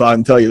longer there, so I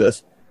can tell you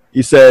this.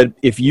 He said,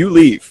 if you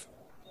leave,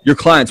 your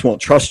clients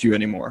won't trust you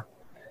anymore.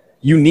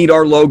 You need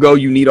our logo.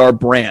 You need our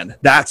brand.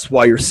 That's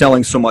why you're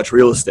selling so much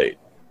real estate.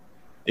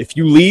 If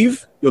you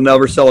leave, you'll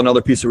never sell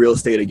another piece of real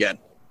estate again.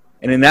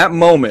 And in that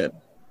moment,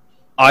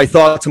 I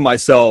thought to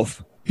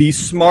myself, be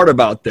smart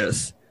about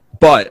this,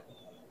 but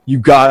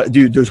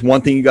there's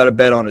one thing you got to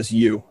bet on is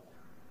you.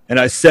 And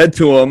I said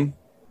to him,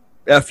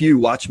 F you,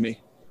 watch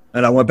me.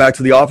 And I went back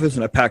to the office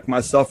and I packed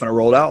my stuff and I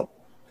rolled out.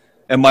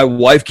 And my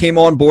wife came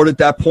on board at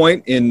that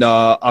point in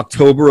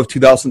October of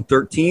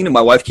 2013. And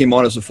my wife came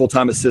on as a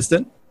full-time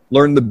assistant,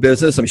 learned the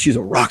business. I mean, she's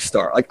a rock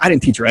star. Like, I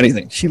didn't teach her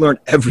anything. She learned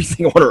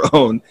everything on her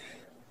own.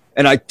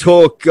 And there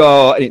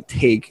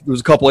was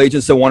a couple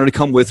agents that wanted to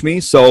come with me.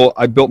 So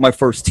I built my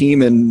first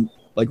team in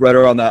like right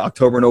around that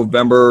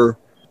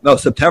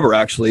September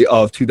actually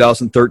of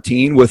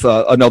 2013 with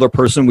another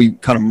person. We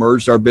kind of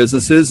merged our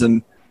businesses,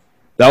 and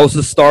that was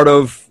the start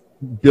of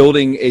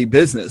building a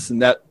business.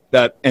 And that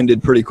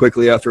ended pretty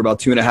quickly after about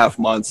 2.5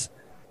 months.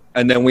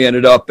 And then we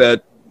ended up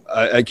at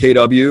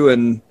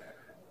KW,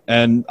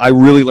 and I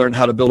really learned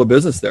how to build a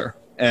business there.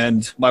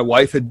 And my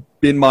wife had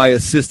been my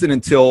assistant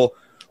until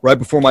right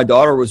before my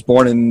daughter was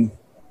born in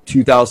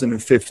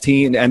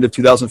 2015, end of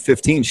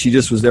 2015. She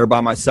just was there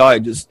by my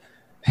side, just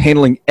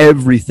handling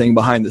everything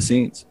behind the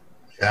scenes.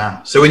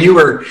 Yeah. So when you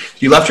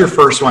left your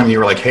first one, you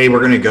were like, hey, we're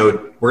going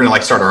to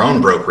like start our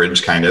own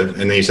brokerage kind of.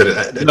 And then you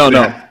said, no.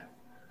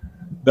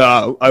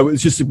 I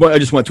just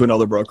went to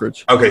another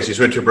brokerage. Okay, so you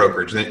went to a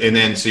brokerage, and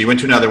then so you went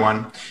to another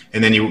one,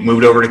 and then you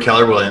moved over to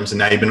Keller Williams, and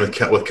now you've been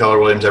with Keller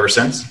Williams ever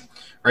since,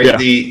 right?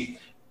 Yeah.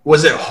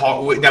 Was it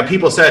hard? Now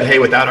people said, "Hey,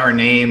 without our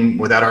name,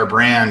 without our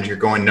brand, you're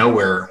going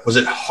nowhere." Was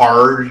it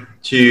hard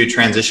to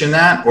transition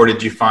that, or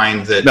did you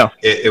find that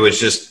it was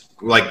just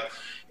like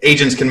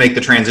agents can make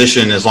the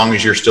transition as long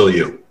as you're still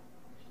you?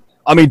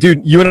 I mean,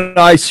 dude, you and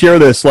I share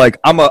this. Like,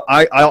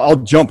 I'll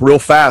jump real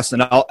fast,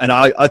 and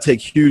I take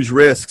huge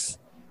risks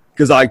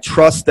because I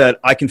trust that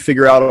I can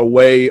figure out a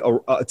way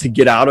to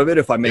get out of it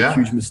if I make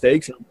huge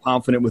mistakes. And I'm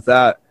confident with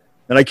that.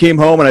 And I came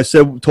home and I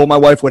told my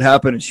wife what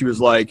happened, and she was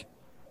like,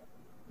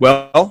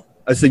 "Well,"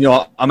 I said,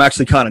 "I'm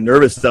actually kind of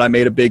nervous that I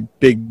made a big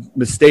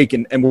mistake,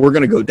 and we're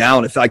going to go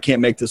down if I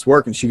can't make this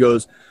work." And she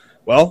goes,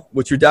 "Well,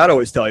 what's your dad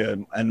always tell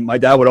you?" And my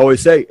dad would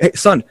always say, "Hey,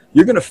 son,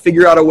 you're going to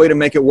figure out a way to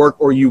make it work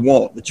or you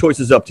won't. The choice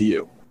is up to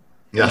you."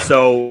 Yeah. And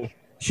so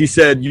she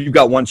said, "You've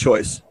got one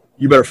choice.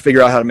 You better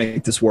figure out how to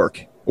make this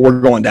work or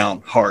we're going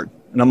down hard."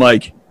 And I'm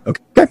like,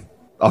 "Okay,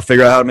 I'll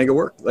figure out how to make it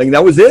work." Like,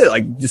 that was it.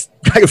 Like, just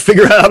I could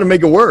figure out how to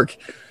make it work.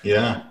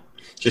 Yeah.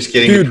 Just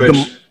getting the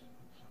push.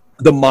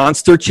 The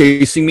monster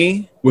chasing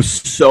me was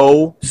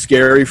so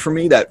scary for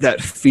me,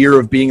 that fear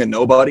of being a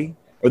nobody,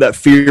 or that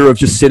fear of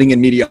just sitting in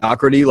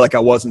mediocrity like I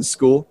was in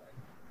school.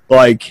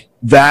 Like,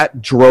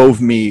 that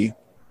drove me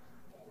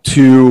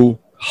to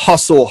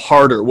hustle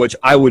harder, which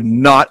I would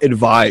not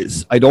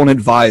advise. I don't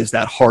advise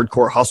that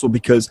hardcore hustle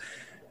because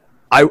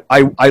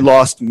I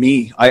lost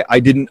me. I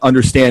didn't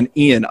understand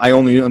Ian. I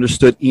only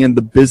understood Ian,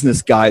 the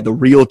business guy, the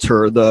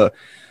realtor, the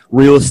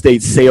real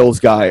estate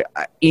sales guy.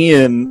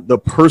 Ian, the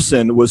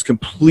person, was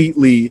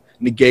completely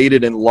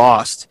negated and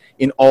lost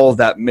in all of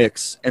that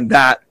mix. And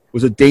that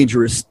was a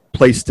dangerous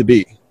place to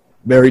be.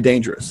 Very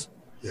dangerous.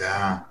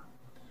 Yeah.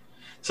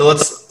 So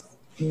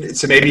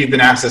maybe you've been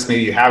asked this,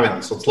 maybe you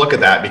haven't. So let's look at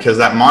that, because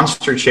that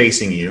monster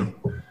chasing you,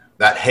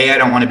 that, hey, I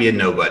don't want to be a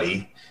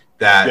nobody,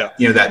 that,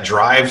 that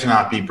drive to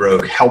not be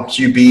broke helped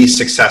you be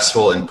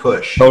successful and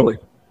push. Totally.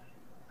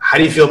 How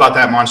do you feel about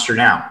that monster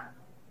now?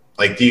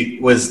 Like,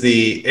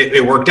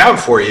 it worked out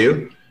for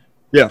you,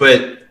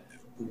 but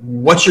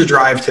what's your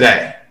drive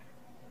today?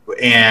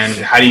 And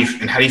how do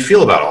you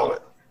feel about all of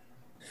it?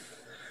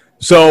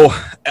 So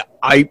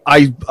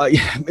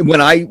when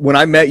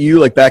I met you,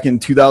 like back in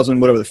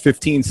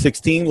 2015,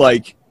 16,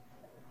 like,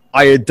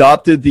 I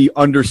adopted the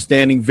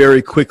understanding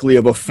very quickly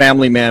of a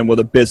family man with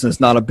a business,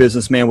 not a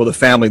businessman with a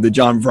family, the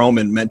John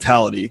Vroman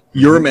mentality,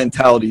 your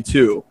mentality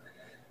too.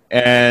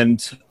 And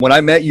when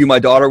I met you, my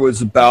daughter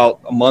was about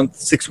a month,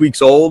 6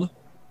 weeks old.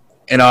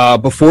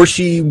 And before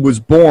she was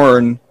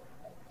born,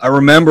 I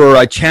remember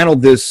I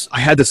channeled this.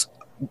 I had this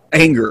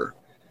anger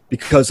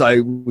because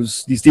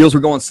these deals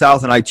were going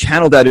south, and I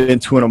channeled that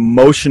into an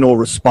emotional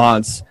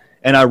response.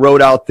 And I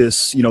wrote out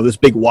this, this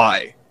big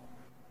why.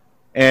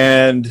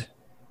 And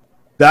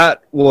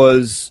that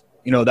was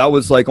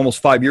like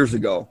almost 5 years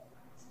ago.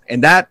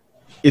 And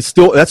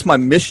that's my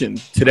mission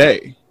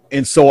today.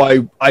 And so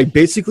I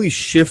basically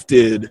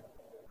shifted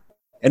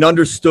and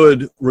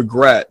understood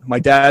regret. My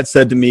dad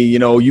said to me,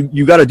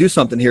 you got to do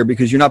something here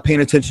because you're not paying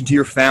attention to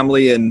your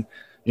family, and,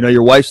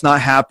 your wife's not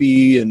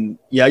happy, and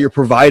you're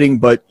providing,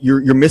 but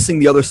you're missing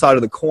the other side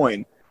of the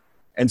coin.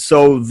 And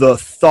so the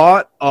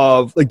thought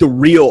of like the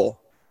real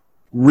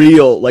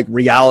like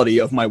reality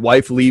of my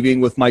wife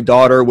leaving with my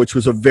daughter, which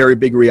was a very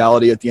big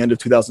reality at the end of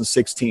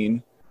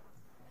 2016.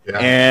 Yeah.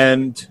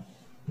 And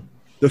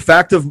the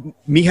fact of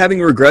me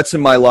having regrets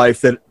in my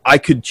life that I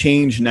could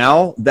change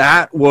now,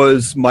 that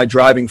was my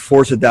driving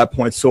force at that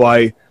point. So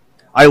I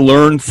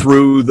learned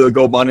through the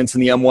GoBundance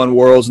and the M1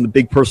 worlds and the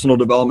big personal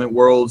development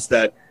worlds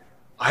that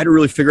I had to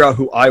really figure out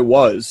who I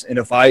was. And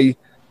if I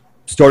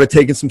started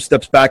taking some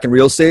steps back in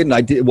real estate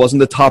and it wasn't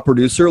the top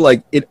producer,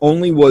 like, it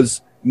only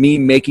was me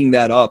making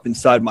that up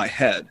inside my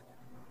head.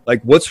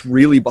 Like, what's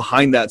really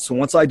behind that? So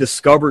once I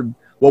discovered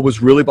what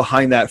was really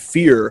behind that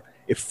fear,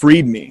 it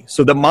freed me.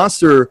 So the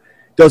monster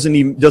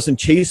doesn't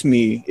chase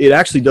me. It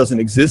actually doesn't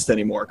exist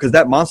anymore, because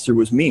that monster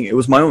was me. It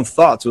was my own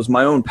thoughts. It was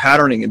my own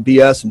patterning and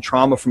BS and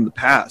trauma from the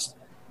past.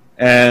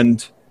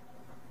 And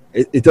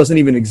it doesn't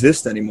even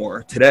exist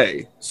anymore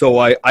today. So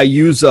I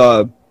use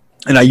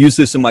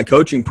this in my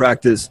coaching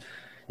practice.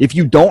 If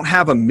you don't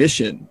have a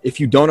mission, if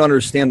you don't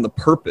understand the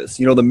purpose,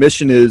 the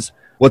mission is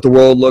what the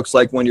world looks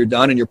like when you're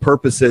done, and your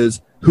purpose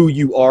is who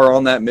you are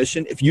on that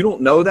mission. If you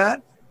don't know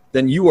that,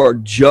 then you are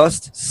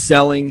just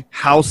selling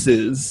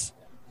houses.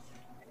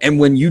 And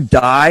when you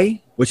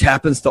die, which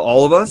happens to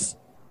all of us,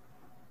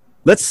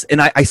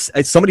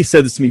 somebody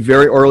said this to me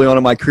very early on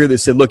in my career. They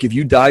said, look, if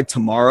you died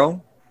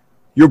tomorrow,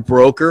 your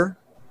broker,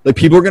 like,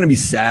 people are going to be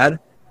sad.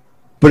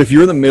 But if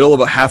you're in the middle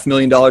of a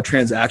 $500,000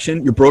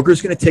 transaction, your broker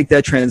is going to take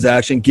that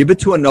transaction, give it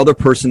to another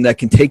person that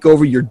can take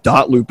over your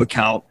Dotloop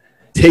account,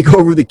 take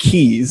over the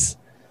keys,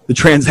 the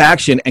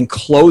transaction, and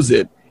close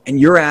it. And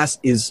your ass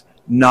is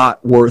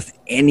not worth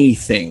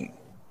anything.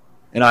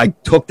 And I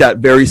took that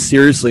very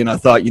seriously, and I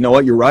thought, you know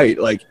what, you're right.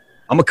 Like,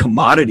 I'm a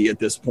commodity at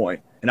this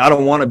point, and I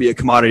don't want to be a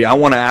commodity. I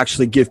want to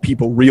actually give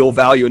people real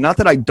value. Not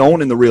that I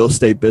don't in the real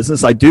estate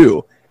business. I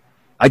do.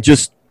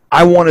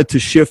 I wanted to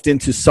shift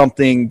into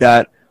something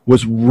that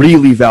was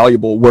really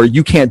valuable, where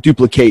you can't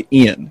duplicate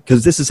Ian,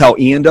 because this is how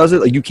Ian does it.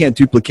 Like, you can't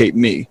duplicate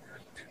me.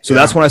 So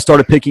that's when I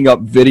started picking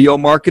up video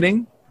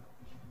marketing,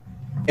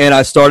 and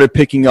I started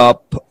picking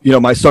up,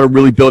 I started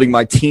really building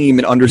my team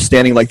and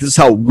understanding, like, this is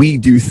how we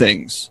do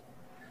things.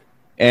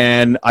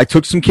 And I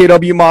took some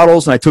KW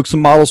models, and I took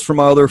some models from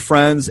my other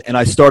friends, and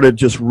I started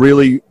just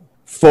really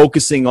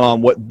focusing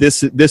on what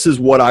this is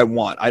what I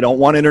want. I don't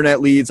want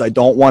internet leads. I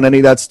don't want any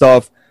of that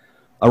stuff.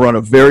 I run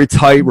a very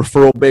tight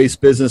referral-based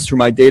business through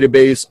my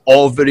database,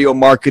 all video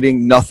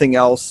marketing, nothing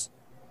else.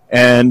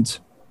 And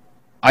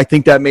I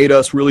think that made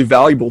us really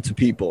valuable to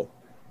people.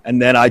 And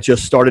then I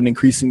just started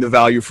increasing the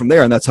value from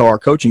there, and that's how our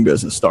coaching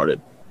business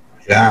started.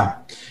 Yeah.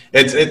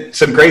 It's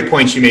some great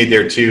points you made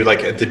there too. Like,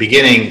 at the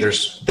beginning,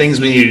 there's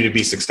things we needed to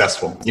be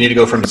successful. You need to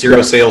go from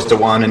 0 sales to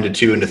 1 into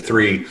 2 into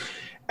 3.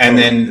 And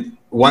then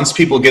once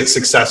people get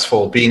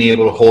successful, being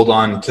able to hold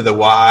on to the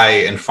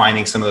why and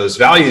finding some of those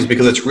values,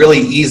 because it's really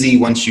easy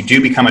once you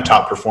do become a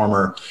top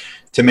performer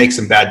to make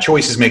some bad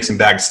choices, make some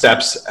bad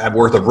steps,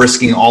 worth of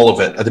risking all of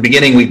it. At the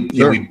beginning, we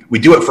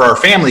do it for our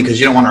family, because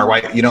you don't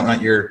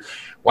want your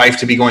wife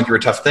to be going through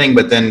a tough thing.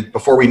 But then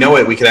before we know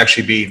it, we could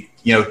actually be,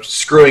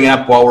 screwing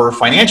up while we're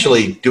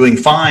financially doing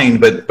fine,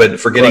 but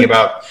forgetting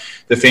about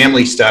the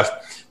family stuff.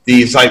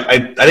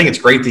 I think it's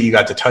great that you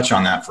got to touch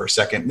on that for a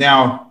second.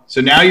 Now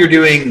you're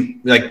doing,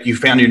 like, you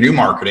found your new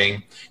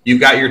marketing. You've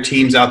got your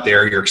teams out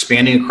there. You're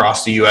expanding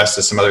across the U.S.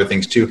 to some other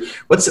things too.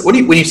 When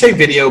you say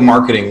video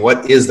marketing,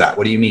 what is that?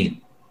 What do you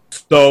mean?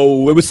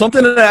 So it was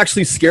something that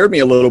actually scared me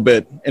a little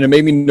bit, and it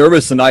made me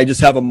nervous. And I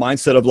just have a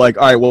mindset of, like,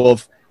 all right, well,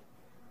 if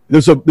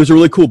there's a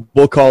really cool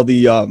book called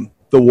the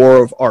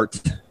War of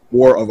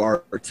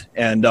Art,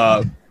 and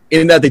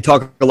in that they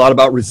talk a lot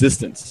about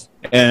resistance.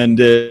 And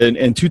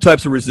two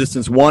types of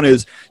resistance. One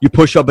is you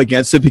push up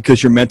against it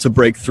because you're meant to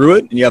break through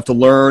it, and you have to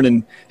learn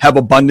and have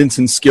abundance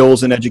in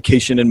skills and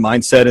education and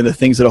mindset and the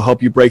things that will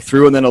help you break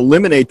through, and then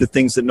eliminate the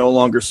things that no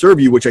longer serve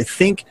you, which I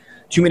think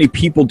too many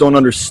people don't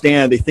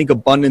understand. They think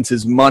abundance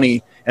is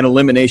money and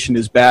elimination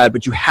is bad,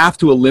 but you have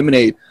to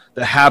eliminate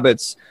the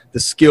habits, the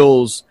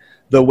skills,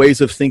 the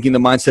ways of thinking, the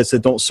mindsets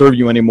that don't serve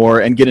you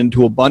anymore, and get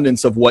into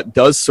abundance of what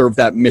does serve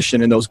that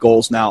mission and those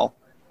goals now.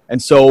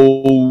 And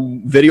so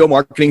video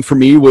marketing for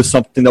me was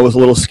something that was a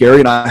little scary,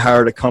 and I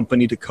hired a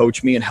company to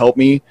coach me and help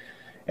me,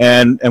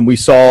 and we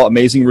saw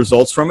amazing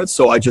results from it.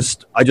 So I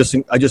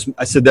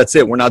said, that's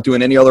it. We're not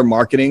doing any other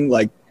marketing.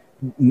 Like,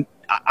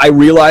 I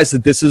realized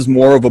that this is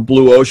more of a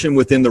blue ocean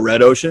within the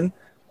red ocean.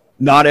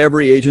 Not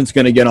every agent's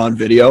going to get on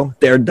video.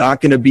 They're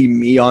not going to be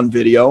me on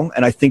video,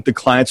 and I think the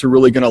clients are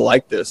really going to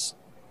like this.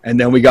 And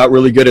then we got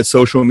really good at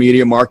social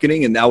media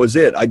marketing, and that was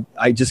it.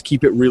 I just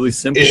keep it really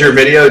simple. Is your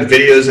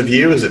videos of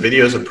you? Is it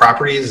videos of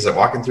properties? Is it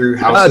walking through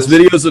houses?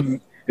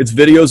 It's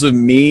videos of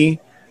me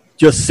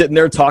just sitting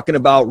there talking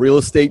about real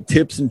estate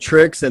tips and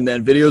tricks, and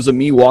then videos of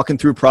me walking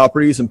through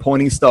properties and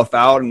pointing stuff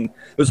out. And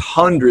there's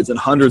hundreds and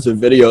hundreds of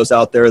videos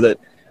out there that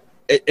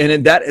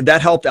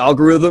helped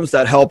algorithms,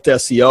 that helped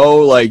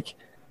SEO. Like,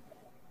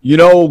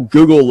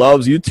 Google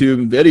loves YouTube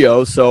and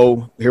video,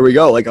 so here we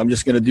go. Like, I'm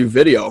just going to do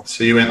video.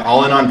 So you went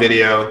all in on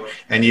video,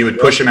 and you would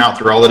push them out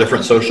through all the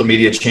different social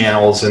media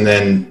channels, and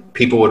then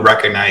people would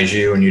recognize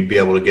you, and you'd be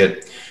able to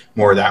get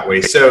more that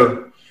way.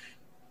 So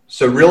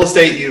real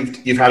estate,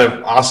 you've had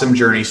an awesome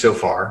journey so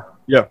far.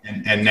 Yeah.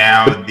 And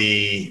now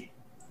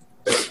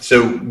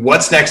so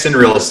what's next in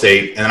real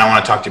estate? And then I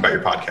want to talk to you about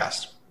your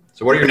podcast.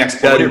 So what are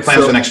your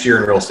plans for next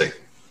year in real estate?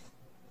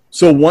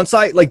 So once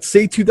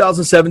say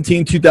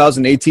 2017,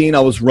 2018, I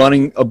was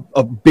running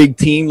a big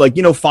team,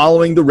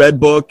 following the Red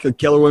Book,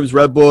 Keller Williams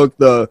Red Book,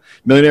 the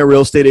Millionaire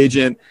Real Estate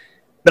Agent.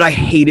 But I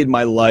hated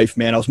my life,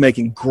 man. I was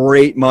making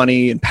great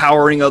money,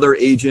 empowering other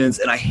agents,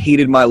 and I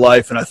hated my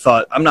life. And I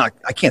thought,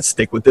 I can't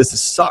stick with this.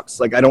 This sucks.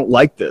 Like, I don't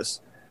like this.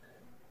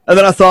 And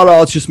then I thought,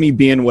 it's just me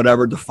being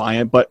whatever,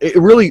 defiant. But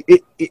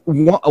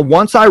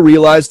once I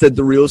realized that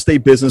the real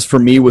estate business for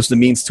me was the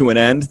means to an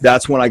end,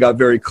 that's when I got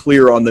very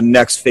clear on the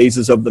next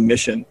phases of the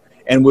mission,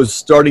 and was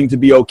starting to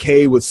be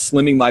okay with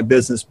slimming my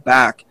business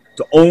back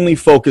to only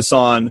focus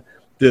on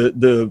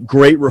the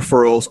great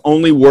referrals,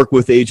 only work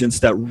with agents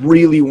that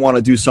really want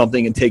to do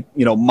something and take,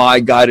 my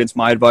guidance,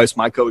 my advice,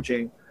 my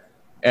coaching.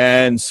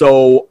 And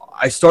so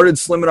I started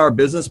slimming our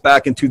business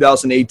back in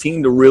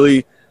 2018 to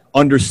really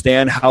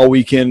understand how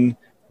we can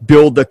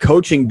build the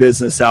coaching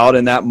business out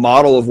and that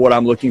model of what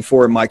I'm looking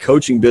for in my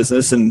coaching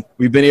business. And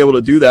we've been able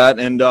to do that.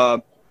 And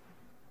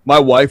my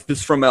wife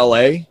is from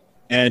LA,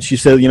 and she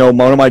said,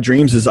 one of my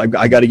dreams is I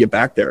got to get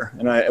back there,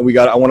 and I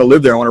want to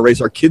live there. I want to raise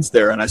our kids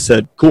there. And I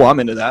said, cool, I'm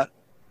into that.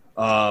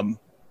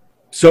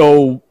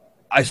 So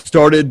I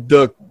started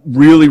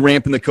really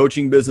ramping the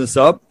coaching business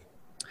up.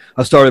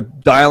 I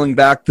started dialing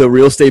back the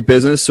real estate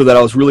business so that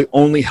I was really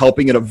only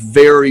helping at a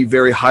very,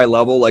 very high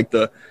level, like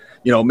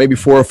maybe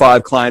 4 or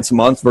 5 clients a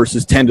month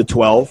versus 10 to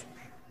 12.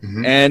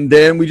 Mm-hmm. And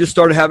then we just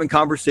started having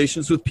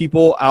conversations with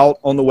people out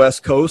on the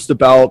West Coast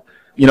about,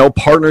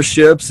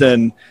 partnerships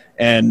and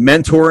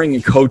mentoring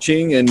and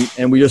coaching.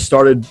 And we just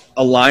started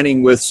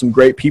aligning with some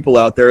great people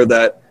out there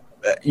that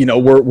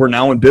we're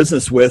now in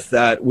business with,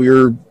 that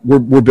we're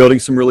building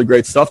some really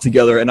great stuff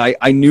together. And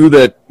I knew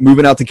that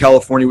moving out to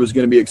California was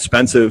going to be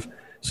expensive.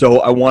 So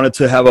I wanted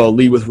to have a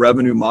lead with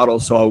revenue model.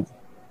 So,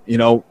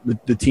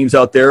 the teams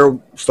out there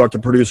start to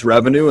produce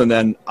revenue, and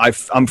then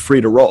I'm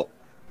free to roll.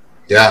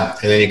 Yeah,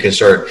 and then you can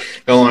start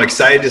going. I'm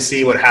excited to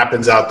see what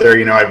happens out there.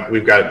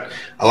 We've got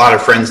a lot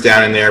of friends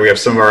down in there. We have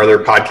some of our other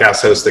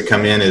podcast hosts that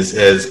come in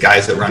as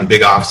guys that run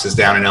big offices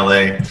down in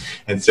LA.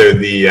 And so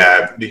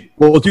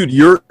well, dude,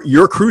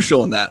 you're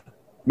crucial in that.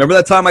 Remember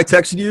that time I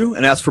texted you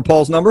and asked for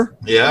Paul's number?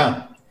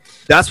 Yeah,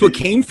 that's what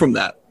came from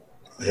that.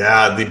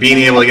 Yeah, being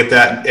able to get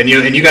that, and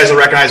you guys will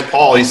recognize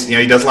Paul. He's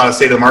he does a lot of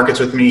state of the markets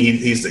with me.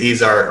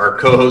 He's our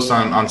co-host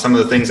on some of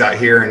the things out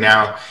here, and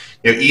now.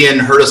 Ian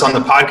heard us on the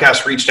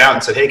podcast, reached out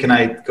and said, "Hey, can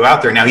I go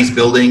out there?" Now he's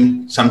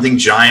building something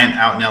giant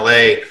out in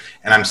LA,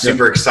 and I'm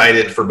super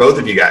excited for both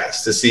of you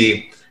guys to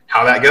see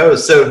how that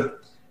goes. So,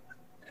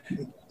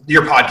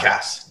 your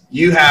podcast,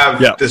 you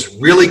have this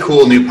really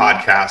cool new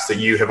podcast that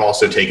you have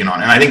also taken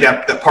on, and I think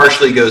that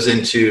partially goes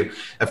into,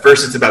 at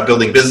first it's about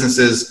building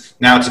businesses,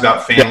 now it's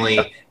about family.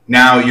 Yeah.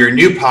 Now your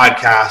new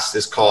podcast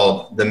is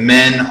called the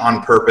Men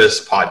on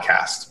Purpose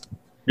Podcast.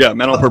 Yeah,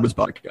 Men on Purpose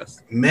Podcast.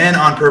 Men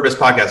on Purpose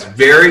Podcast.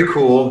 Very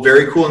cool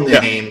in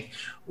the name.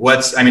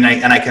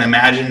 I can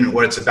imagine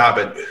what it's about,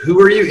 but who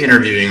are you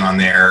interviewing on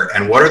there,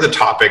 and what are the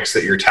topics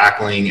that you're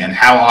tackling, and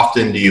how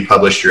often do you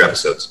publish your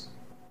episodes?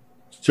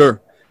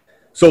 Sure.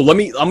 So I'm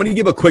going to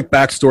give a quick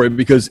backstory,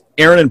 because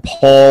Aaron and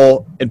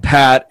Paul and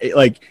Pat,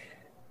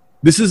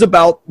 this is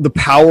about the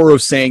power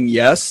of saying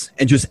yes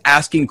and just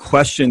asking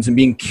questions and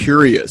being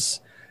curious.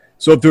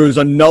 So if there's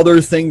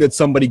another thing that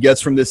somebody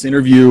gets from this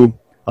interview,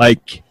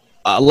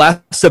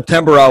 last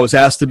September, I was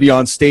asked to be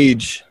on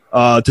stage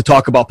to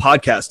talk about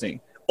podcasting,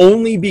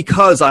 only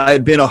because I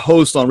had been a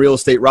host on Real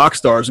Estate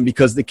Rockstars and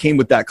because they came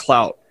with that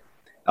clout.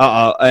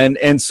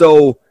 And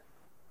so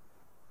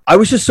I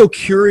was just so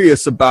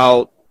curious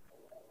about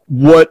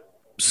what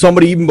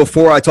somebody, even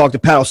before I talked to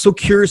Pat, I was so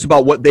curious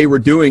about what they were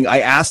doing.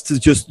 I asked to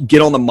just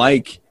get on the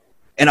mic,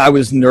 and I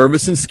was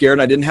nervous and scared,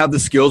 and I didn't have the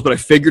skills, but I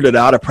figured it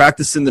out. I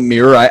practiced in the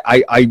mirror.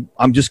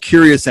 I'm just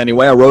curious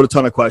anyway. I wrote a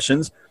ton of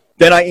questions.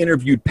 Then I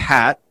interviewed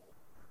Pat.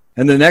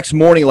 And the next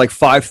morning,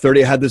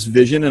 5:30, I had this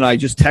vision, and I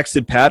just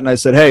texted Pat, and I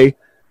said, "Hey,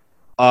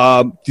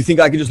 do you think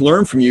I could just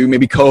learn from you,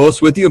 maybe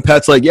co-host with you?" And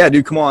Pat's like, "Yeah,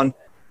 dude, come on."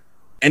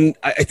 And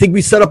I think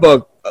we set up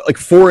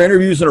 4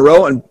 interviews in a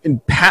row,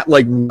 and Pat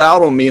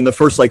out on me in the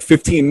first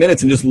 15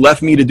 minutes and just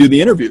left me to do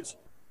the interviews.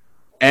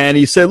 And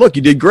he said, "Look,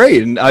 you did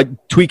great." And I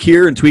tweak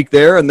here and tweak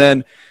there, and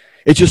then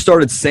it just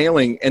started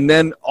sailing. And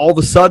then all of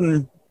a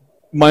sudden,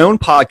 my own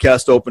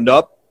podcast opened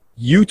up.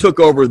 You took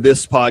over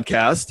this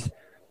podcast.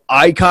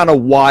 I kind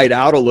of wide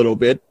out a little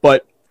bit,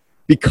 but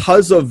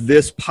because of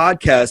this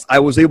podcast, I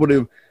was able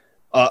to,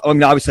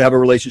 obviously I have a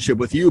relationship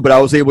with you, but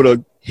I was able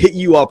to hit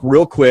you up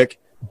real quick,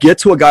 get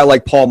to a guy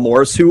like Paul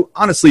Morris, who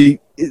honestly,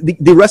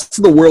 the rest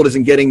of the world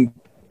isn't getting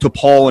to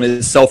Paul and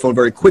his cell phone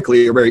very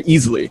quickly or very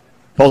easily.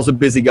 Paul's a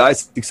busy guy,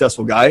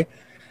 successful guy.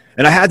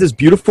 And I had this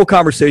beautiful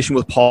conversation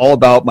with Paul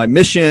about my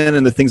mission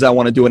and the things I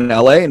want to do in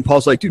LA. And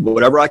Paul's like, "Dude,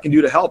 whatever I can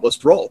do to help,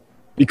 let's roll."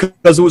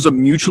 Because it was a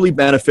mutually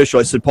beneficial.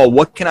 I said, "Paul,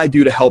 what can I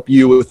do to help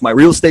you with my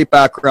real estate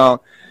background,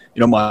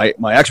 my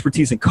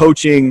expertise in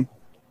coaching?"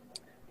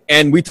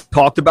 And we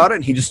talked about it,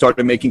 and he just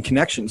started making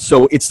connections.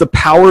 So it's the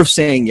power of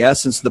saying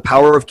yes. It's the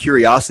power of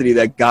curiosity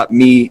that got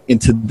me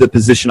into the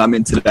position I'm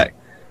in today.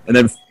 And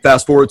then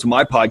fast forward to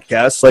my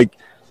podcast,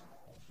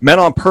 Men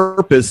on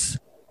Purpose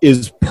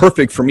is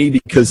perfect for me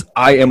because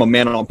I am a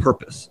man on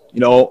purpose.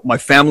 My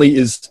family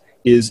is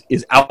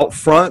out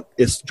front.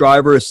 It's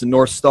driver. It's the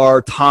North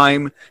Star.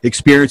 Time,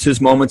 experiences,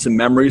 moments, and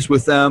memories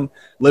with them.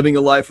 Living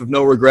a life of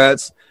no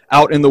regrets.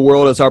 Out in the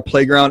world as our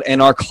playground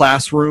and our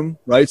classroom,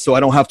 right? So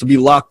I don't have to be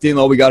locked in.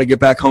 Oh, we got to get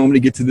back home to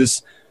get to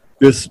this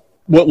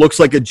what looks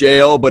like a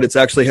jail, but it's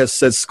actually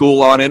says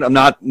school on it. I'm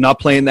not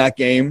playing that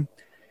game.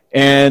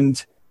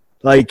 And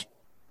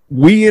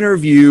we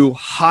interview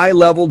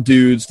high-level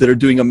dudes that are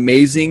doing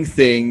amazing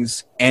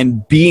things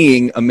and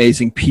being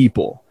amazing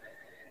people.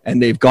 And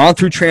they've gone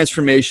through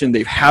transformation.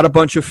 They've had a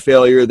bunch of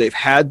failure. They've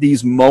had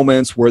these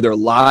moments where their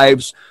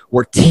lives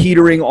were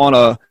teetering on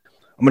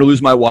I'm going to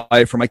lose my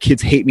wife, or my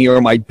kids hate me, or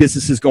my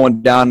business is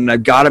going down, and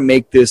I've got to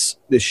make this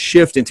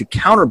shift into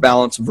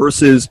counterbalance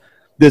versus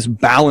this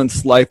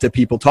balanced life that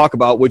people talk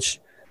about, which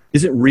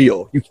isn't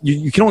real.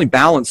 You can only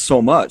balance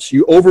so much.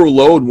 You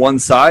overload one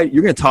side,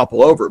 you're going to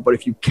topple over. But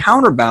if you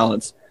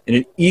counterbalance in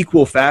an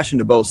equal fashion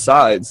to both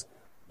sides,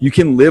 you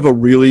can live a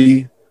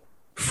really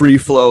free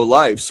flow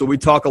life. So we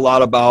talk a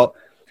lot about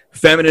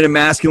feminine and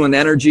masculine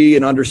energy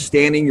and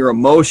understanding your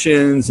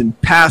emotions and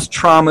past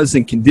traumas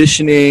and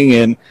conditioning.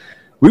 And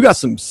we've got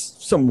some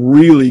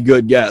really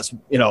good guests,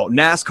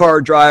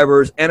 NASCAR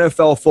drivers,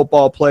 NFL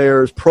football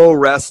players, pro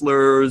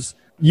wrestlers,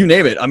 you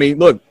name it. I mean,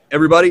 look,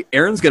 everybody,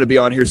 Aaron's going to be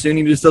on here soon.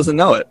 He just doesn't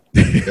know it.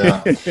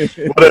 Yeah.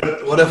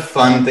 What a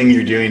fun thing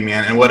you're doing,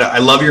 man. And I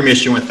love your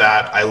mission with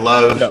that. I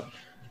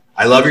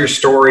love your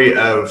story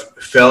of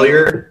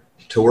failure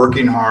to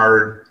working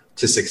hard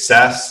to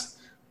success.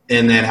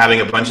 and then having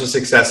a bunch of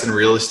success in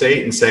real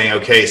estate and saying,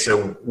 okay,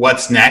 so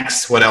what's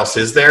next? What else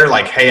is there?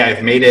 Like, hey,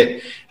 I've made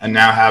it. And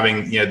now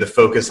having, the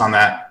focus on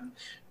that.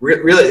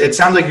 Really, it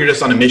sounds like you're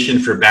just on a mission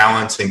for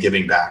balance and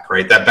giving back,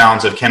 right? That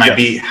balance of can I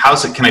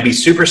be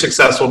super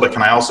successful, but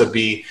can I also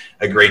be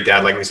a great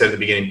dad? Like we said at the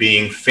beginning,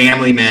 being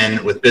family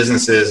men with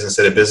businesses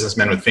instead of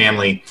businessmen with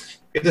family.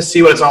 Get to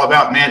see what it's all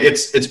about, man.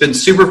 It's been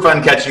super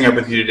fun catching up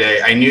with you today.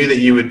 I knew that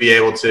you would be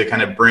able to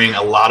kind of bring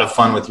a lot of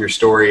fun with your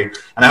story.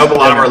 And I hope a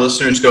lot of our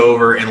listeners go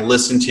over and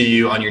listen to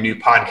you on your new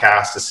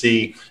podcast to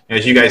see,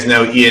 as you guys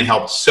know, Ian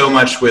helped so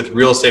much with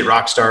Real Estate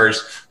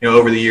Rockstars,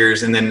 over the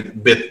years. And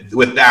then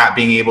with that,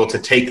 being able to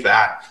take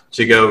that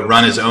to go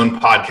run his own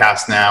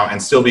podcast now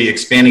and still be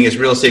expanding his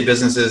real estate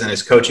businesses and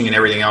his coaching and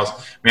everything else.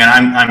 Man,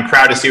 I'm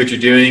proud to see what you're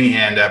doing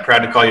and proud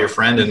to call you a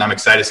friend. And I'm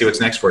excited to see what's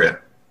next for you.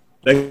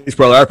 Thanks,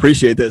 brother. I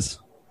appreciate this.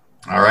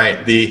 All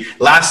right. The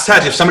last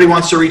touch, if somebody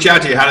wants to reach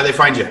out to you, how do they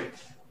find you?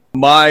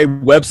 My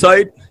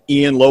website,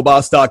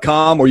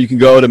 ianlobos.com, or you can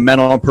go to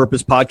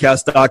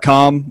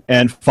menonpurposepodcast.com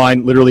and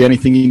find literally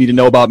anything you need to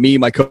know about me,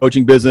 my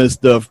coaching business,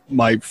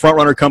 my front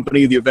runner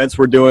company, the events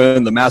we're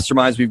doing, the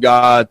masterminds we've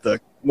got, the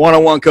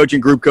one-on-one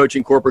coaching, group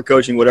coaching, corporate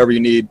coaching, whatever you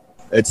need,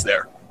 it's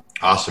there.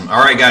 Awesome.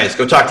 All right, guys,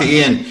 go talk to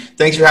Ian.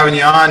 Thanks for having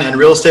you on. And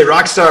Real Estate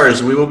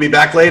Rockstars, we will be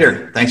back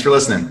later. Thanks for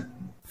listening.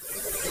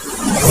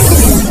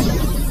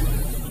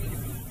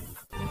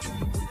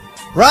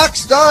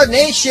 Rockstar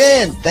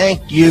Nation,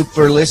 thank you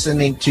for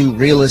listening to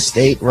Real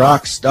Estate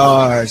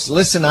Rockstars.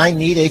 Listen, I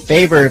need a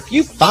favor. If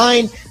you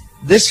find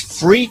this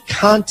free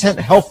content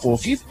helpful,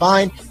 if you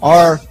find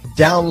our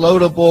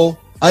downloadable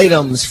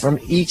items from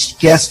each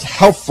guest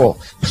helpful,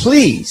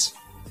 please,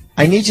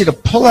 I need you to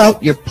pull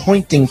out your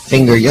pointing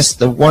finger, yes,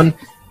 the one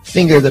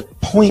finger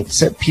that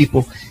points at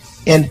people,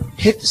 and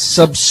hit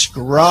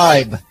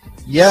subscribe.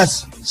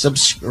 Yes,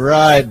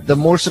 subscribe. The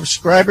more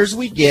subscribers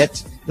we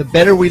get, the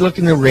better we look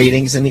in the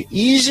ratings, and the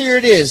easier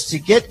it is to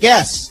get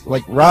guests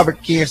like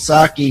Robert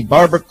Kiyosaki,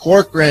 Barbara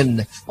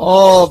Corcoran,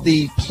 all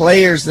the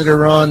players that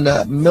are on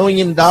the $1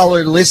 million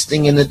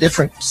listing in the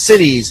different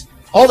cities.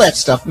 All that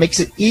stuff makes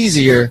it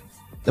easier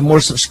the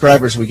more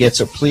subscribers we get,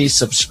 so please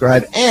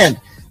subscribe.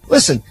 And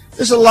listen,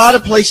 there's a lot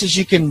of places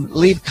you can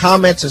leave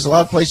comments. There's a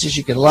lot of places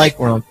you can like.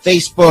 We're on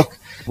Facebook.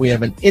 We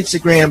have an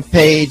Instagram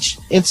page.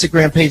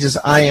 Instagram page is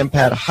I am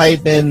Pat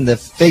Hiban. The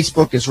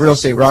Facebook is Real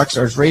Estate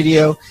Rockstars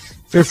Radio.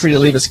 Feel free to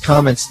leave us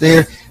comments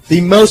there.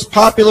 The most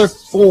popular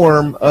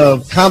form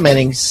of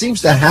commenting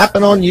seems to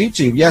happen on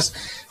YouTube. Yes,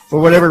 for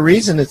whatever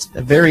reason, it's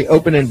a very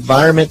open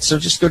environment. So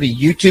just go to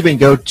YouTube and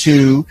go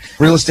to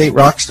Real Estate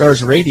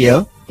Rockstars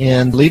Radio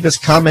and leave us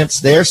comments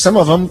there. Some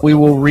of them we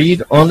will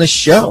read on the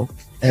show,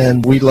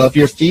 and we love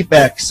your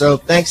feedback. So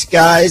thanks,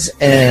 guys,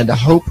 and I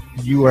hope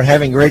you are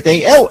having a great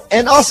day. Oh,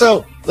 and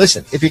also,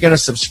 listen, if you're going to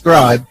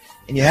subscribe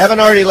and you haven't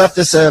already left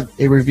us a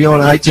review on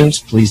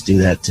iTunes, please do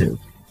that too.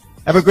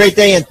 Have a great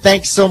day, and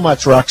thanks so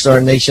much,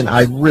 Rockstar Nation.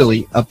 I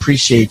really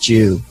appreciate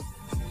you.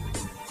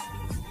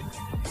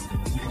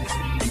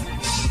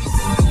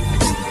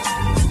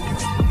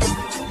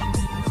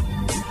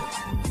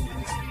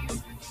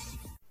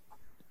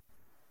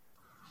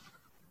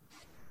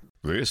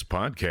 This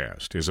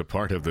podcast is a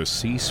part of the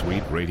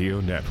C-Suite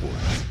Radio Network.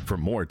 For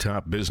more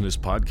top business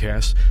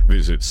podcasts,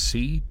 visit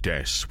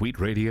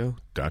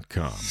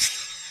c-suiteradio.com.